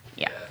Mountain, yeah.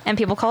 Yeah. And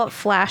people call it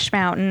Flash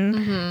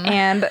Mountain.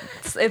 And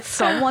it's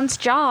someone's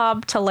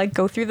job to, like,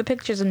 go through the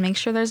pictures and make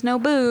sure there's no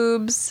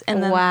boobs.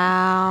 And then,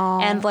 Wow.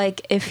 And,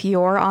 like, if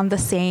you're on the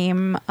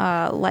same,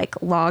 like,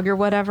 log or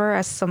whatever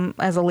as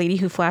a lady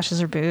who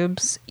flashes her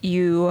boobs,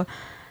 you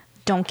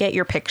don't get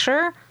your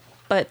picture,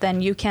 but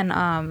then you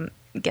can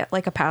get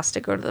like a pass to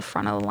go to the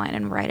front of the line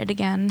and write it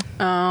again.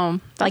 Oh,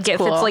 that's Like if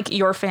cool. it's like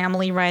your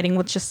family riding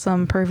with just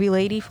some pervy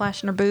lady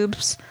flashing her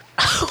boobs.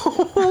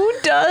 Who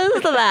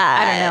does that?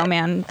 I don't know,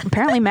 man.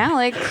 Apparently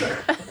Malik.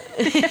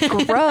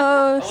 Gross.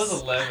 I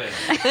was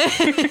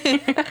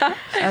 11.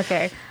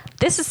 Okay.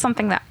 This is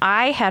something that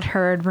I had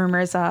heard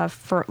rumors of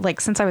for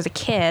like since I was a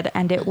kid,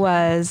 and it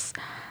was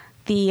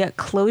the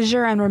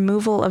closure and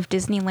removal of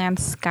Disneyland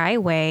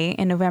Skyway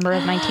in November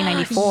of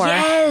 1994.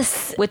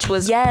 Yes. Which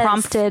was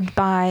prompted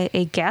by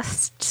a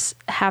guest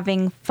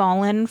having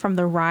fallen from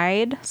the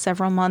ride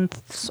several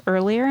months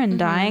earlier and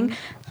dying.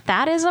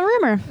 That is a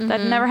rumor.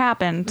 That never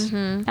happened.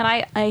 And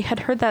I had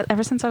heard that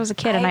ever since I was a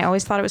kid, and I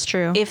always thought it was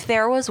true. If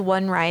there was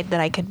one ride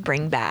that I could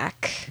bring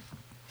back,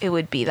 it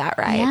would be that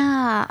ride.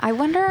 Yeah, I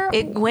wonder.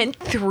 It went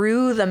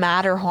through the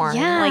Matterhorn.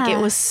 Yeah. Like, it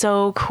was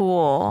so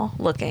cool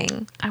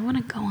looking. I want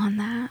to go on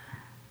that.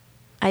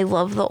 I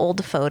love the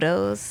old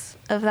photos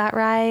of that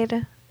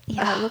ride.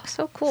 Yeah, it looks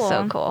so cool.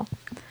 So cool.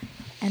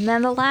 And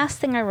then the last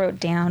thing I wrote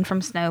down from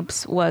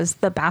Snopes was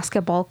the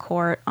basketball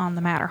court on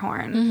the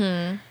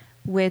Matterhorn,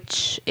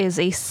 which is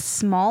a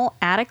small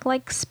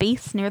attic-like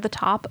space near the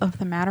top of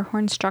the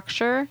Matterhorn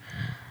structure.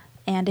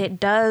 And it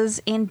does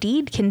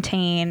indeed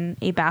contain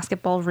a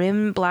basketball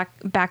rim,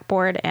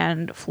 backboard,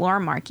 and floor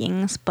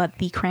markings, but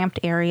the cramped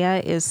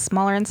area is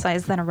smaller in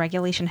size than a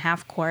regulation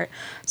half court,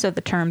 so the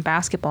term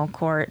basketball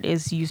court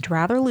is used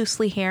rather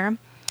loosely here.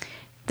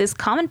 This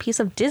common piece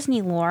of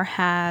Disney lore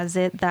has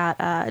it that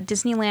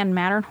Disneyland's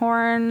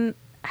Matterhorn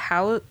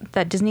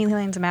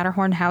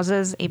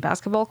houses a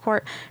basketball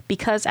court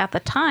because at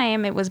the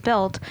time it was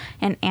built,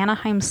 an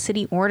Anaheim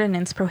city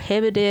ordinance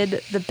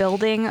prohibited the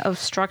building of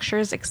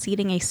structures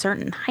exceeding a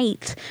certain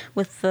height,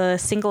 with the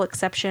single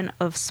exception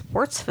of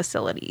sports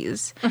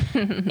facilities.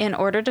 In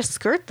order to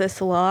skirt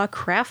this law,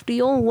 crafty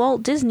old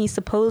Walt Disney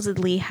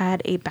supposedly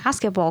had a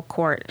basketball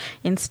court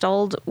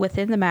installed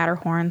within the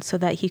Matterhorn so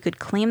that he could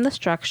claim the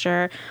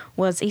structure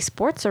was a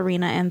sports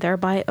arena and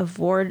thereby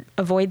avoid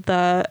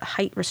the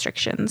height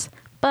restrictions.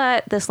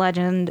 But this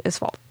legend is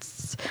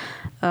false.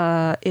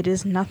 It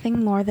is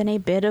nothing more than a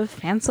bit of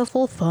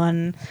fanciful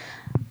fun.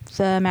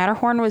 The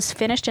Matterhorn was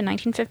finished in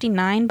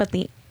 1959, but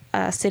the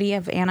city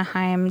of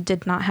Anaheim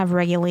did not have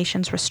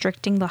regulations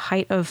restricting the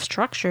height of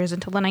structures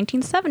until the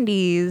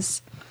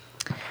 1970s.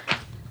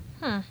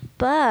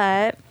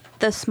 But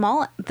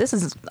this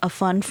is a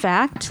fun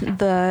fact,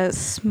 the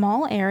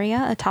small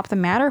area atop the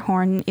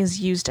Matterhorn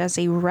is used as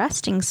a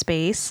resting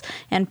space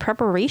and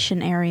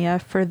preparation area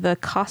for the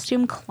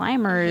costume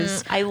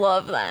climbers. I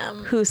love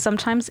them. Who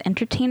sometimes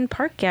entertain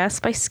park guests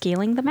by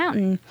scaling the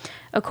mountain.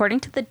 According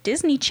to the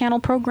Disney Channel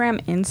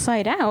program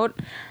Inside Out,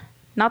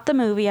 not the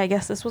movie, I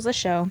guess this was a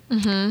show.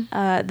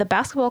 The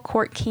basketball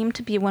court came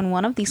to be when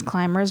one of these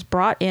climbers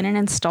brought in and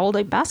installed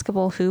a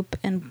basketball hoop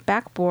and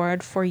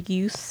backboard for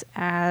use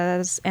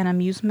as an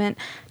amusement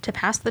to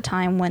pass the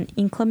time when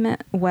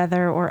inclement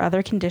weather or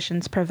other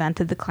conditions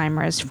prevented the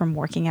climbers from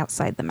working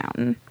outside the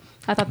mountain.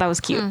 I thought that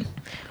was cute.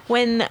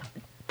 When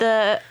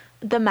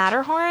the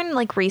Matterhorn,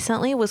 like,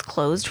 recently was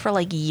closed for,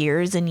 like,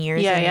 years and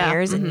years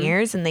and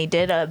years, and they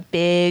did a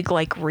big,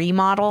 like,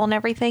 remodel and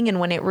everything,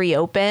 and when it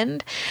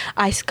reopened,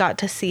 I got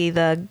to see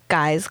the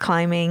guys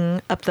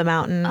climbing up the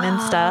mountain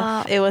and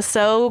stuff. It was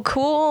so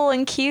cool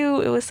and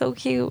cute. It was so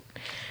cute.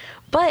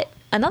 But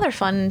another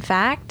fun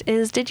fact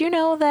is, did you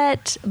know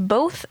that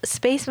both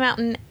Space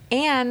Mountain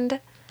and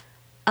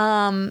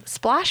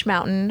Splash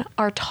Mountain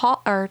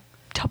are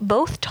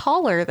both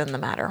taller than the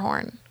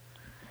Matterhorn?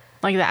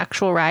 Like the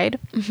actual ride?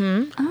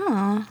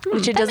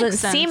 Which it doesn't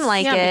seem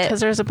like it. Because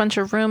there's a bunch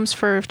of rooms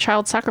for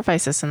child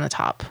sacrifices in the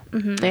top.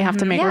 They have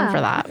to make room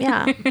for that.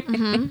 Yeah.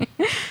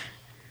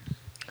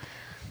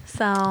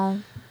 So,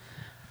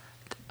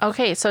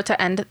 Okay, so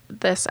to end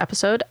this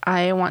episode,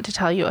 I want to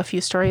tell you a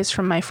few stories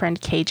from my friend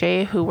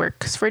KJ, who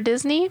works for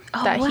Disney,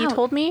 he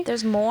told me.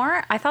 There's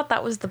more? I thought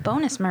that was the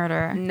bonus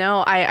murder.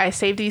 No, I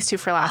saved these two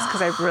for last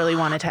because I really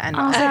wanted to end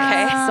this.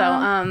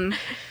 Okay.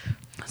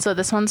 So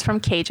this one's from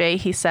KJ.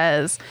 He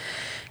says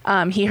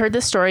he heard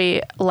this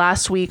story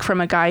last week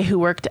from a guy who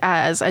worked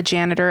as a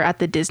janitor at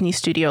the Disney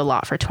studio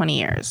lot for 20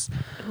 years.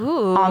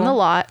 ooh. On the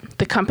lot,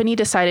 the company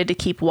decided to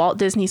keep Walt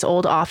Disney's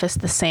old office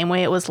the same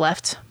way it was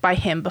left by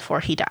him before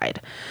he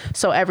died.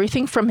 So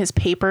everything from his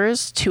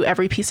papers to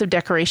every piece of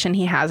decoration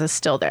he has is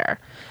still there.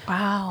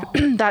 Wow.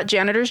 That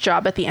janitor's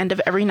job at the end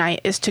of every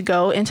night is to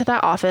go into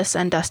that office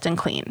and dust and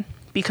clean.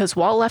 because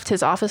Walt left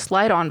his office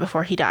light on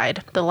before he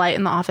died. The light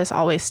in the office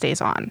always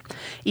stays on,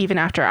 even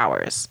after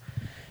hours.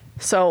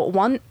 So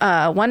one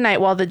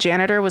night while the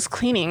janitor was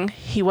cleaning,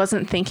 he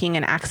wasn't thinking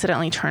and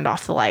accidentally turned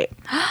off the light.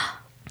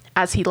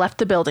 As he left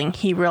the building,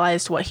 he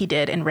realized what he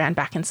did and ran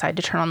back inside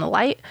to turn on the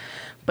light,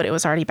 but it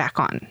was already back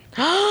on.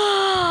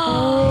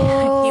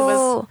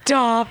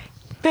 Stop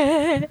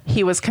it.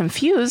 He was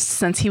confused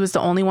since he was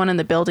the only one in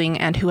the building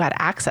and who had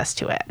access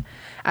to it.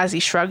 As he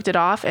shrugged it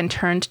off and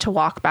turned to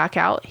walk back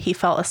out, he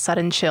felt a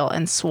sudden chill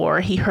and swore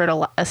he heard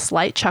a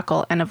slight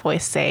chuckle and a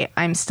voice say,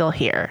 "I'm still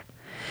here."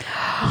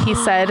 He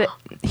said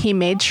he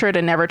made sure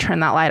to never turn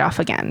that light off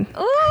again.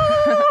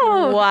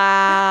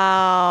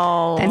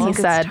 Wow. And he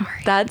said,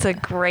 that's a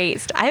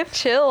great I have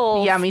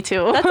chills. yeah, me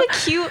too.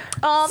 That's a cute.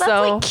 Oh, that's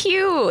So, like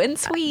cute and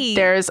sweet.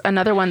 There's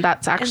another one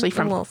that's actually And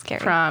a little scary.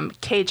 from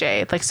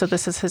KJ. Like, so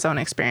this is his own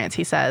experience.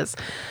 He says,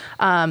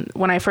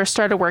 when I first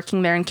started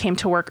working there and came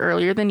to work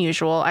earlier than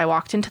usual, I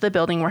walked into the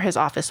building where his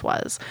office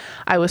was.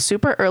 I was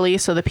super early,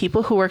 so the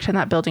people who worked in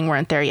that building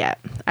weren't there yet.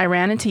 I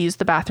ran in to use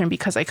the bathroom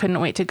because I couldn't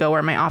wait to go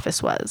where my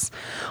office was.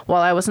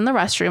 While I was in the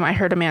restroom, I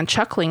heard a man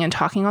chuckling and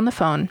talking on the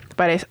phone,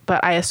 but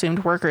I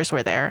assumed workers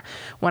were there.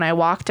 When I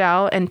walked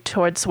out and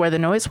towards where the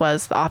noise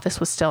was, the office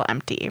was still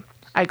empty.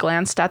 I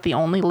glanced at the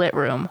only lit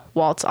room,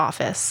 Walt's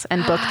office,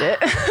 and booked it.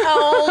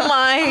 Oh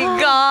my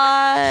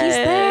god. He's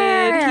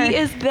there. He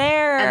is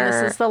there. And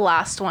this is the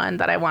last one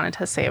that I wanted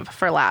to save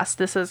for last.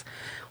 This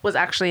was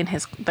actually in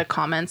the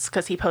comments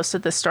because he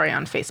posted this story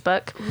on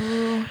Facebook.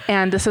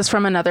 And this is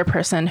from another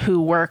person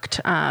who worked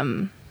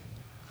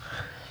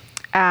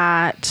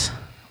at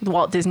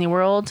Walt Disney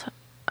World.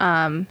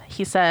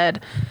 He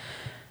said,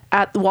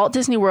 at Walt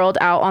Disney World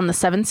out on the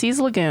Seven Seas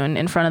Lagoon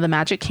in front of the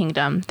Magic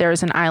Kingdom, there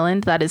is an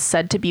island that is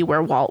said to be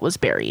where Walt was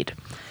buried.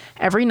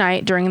 Every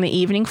night during the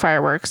evening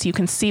fireworks, you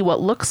can see what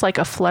looks like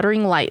a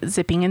fluttering light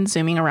zipping and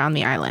zooming around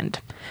the island.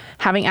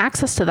 Having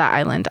access to that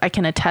island, I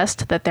can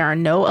attest that there are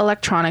no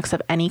electronics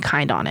of any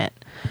kind on it,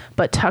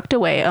 but tucked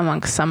away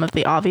amongst some of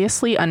the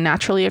obviously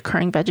unnaturally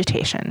occurring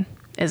vegetation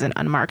is an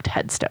unmarked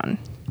headstone.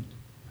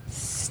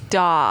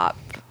 Stop.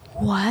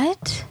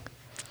 What?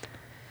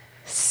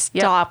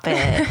 Stop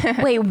it.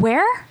 Wait,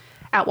 where?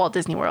 At Walt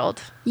Disney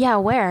World, Yeah,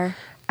 where?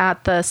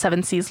 at the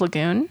Seven Seas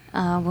Lagoon,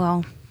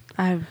 Well,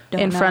 I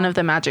don't in know. front of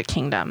the Magic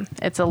Kingdom.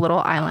 It's a little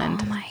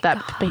island my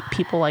that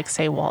people like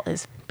say Walt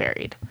is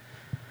buried.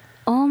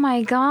 Oh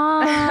my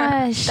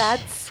gosh.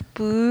 That's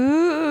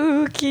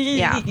spooky.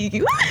 Yeah.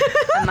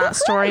 And that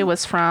story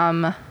was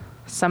from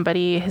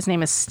somebody, his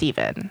name is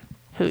Steven,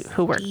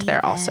 who worked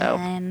there also.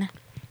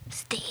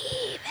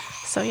 Steven.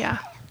 So yeah.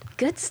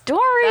 Good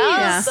stories.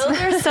 Yeah.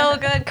 Those are so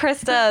good,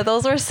 Krista.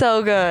 Those were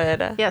so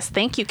good. Yes,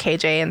 thank you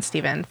KJ and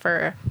Steven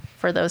for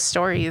those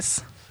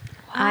stories.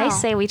 I Wow.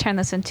 say we turn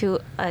this into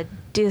a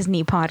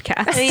Disney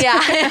podcast.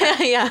 Yeah.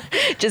 Yeah.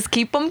 Just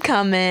keep them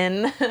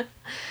coming.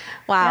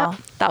 Wow. Yep.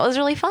 That was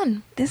really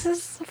fun. This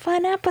is a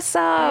fun episode.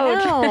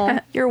 I know.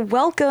 You're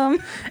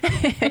welcome.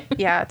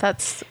 Yeah,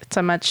 it's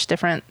a much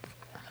different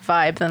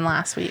vibe than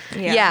last week.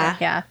 Yeah.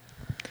 Yeah.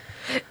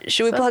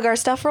 Should we plug our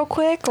stuff real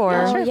quick or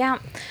Oh, yeah.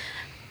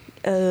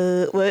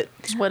 what?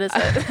 What is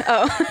it?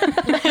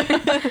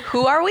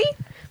 Who are we?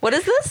 What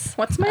is this?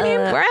 What's my name?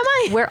 Where am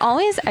I? We're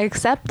always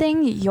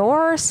accepting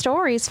your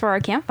stories for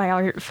our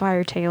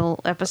campfire tale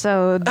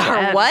episodes.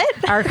 Our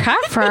what? Our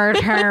campfire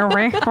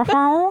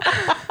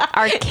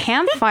our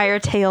campfire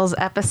tales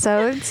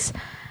episodes.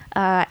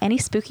 Any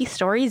spooky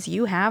stories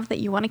you have that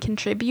you want to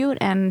contribute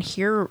and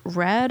hear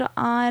read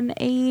on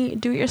a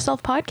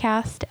do-it-yourself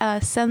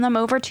podcast, send them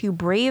over to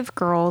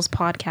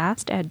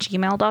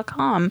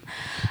bravegirlspodcast@gmail.com.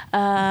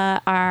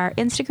 Our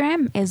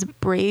Instagram is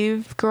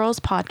Brave Girls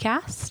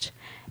Podcast.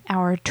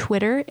 Our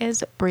Twitter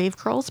is Brave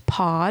Girls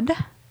Pod.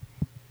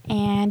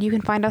 And you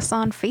can find us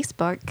on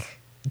Facebook.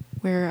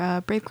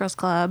 We're Brave Girls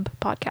Club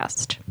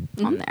Podcast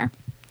on there.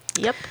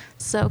 Yep.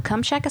 So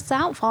come check us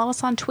out. Follow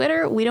us on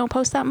Twitter. We don't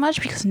post that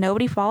much because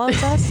nobody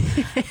follows us.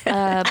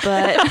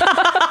 But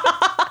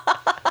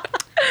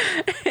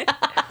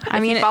I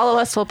mean, Follow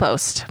us, we'll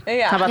post.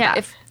 Yeah. How about yeah,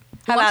 that?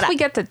 How once about we it?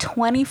 get to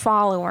 20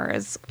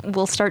 followers,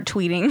 we'll start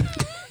tweeting.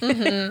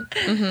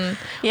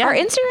 Yeah. Our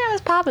Instagram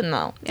is popping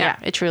though. Yeah,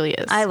 it truly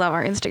is. I love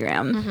our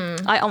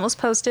Instagram. I almost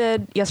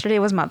posted, yesterday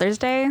was Mother's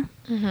Day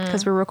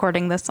because we're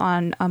recording this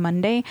on a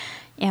Monday,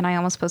 and I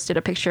almost posted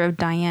a picture of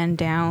Diane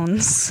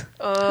Downs.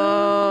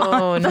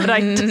 Oh, But I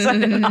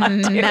decided not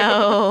to.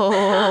 no.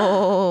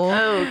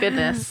 Oh,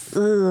 goodness.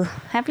 Ugh.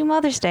 Happy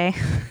Mother's Day.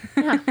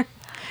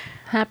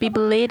 Happy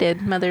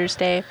belated Mother's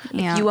Day.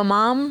 Yeah. You a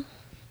mom?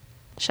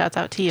 Shouts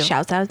out to you.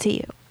 Shouts out to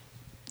you.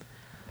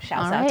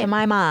 Shouts All out to right.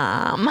 my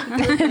mom.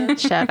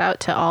 Shout out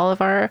to all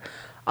of our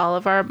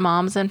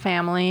moms and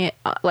family,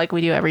 like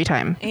we do every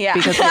time. Yeah.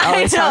 Because we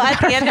always I know,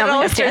 have at the end it family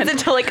always at the turns end.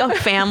 into like a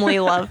family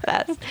love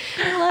fest.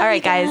 All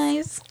right,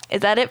 guys. Is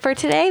that it for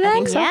today then?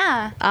 think so.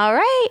 Yeah. All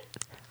right.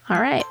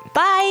 All right.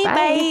 Bye. Bye.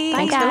 Bye.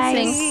 Thanks for guys.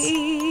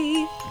 listening.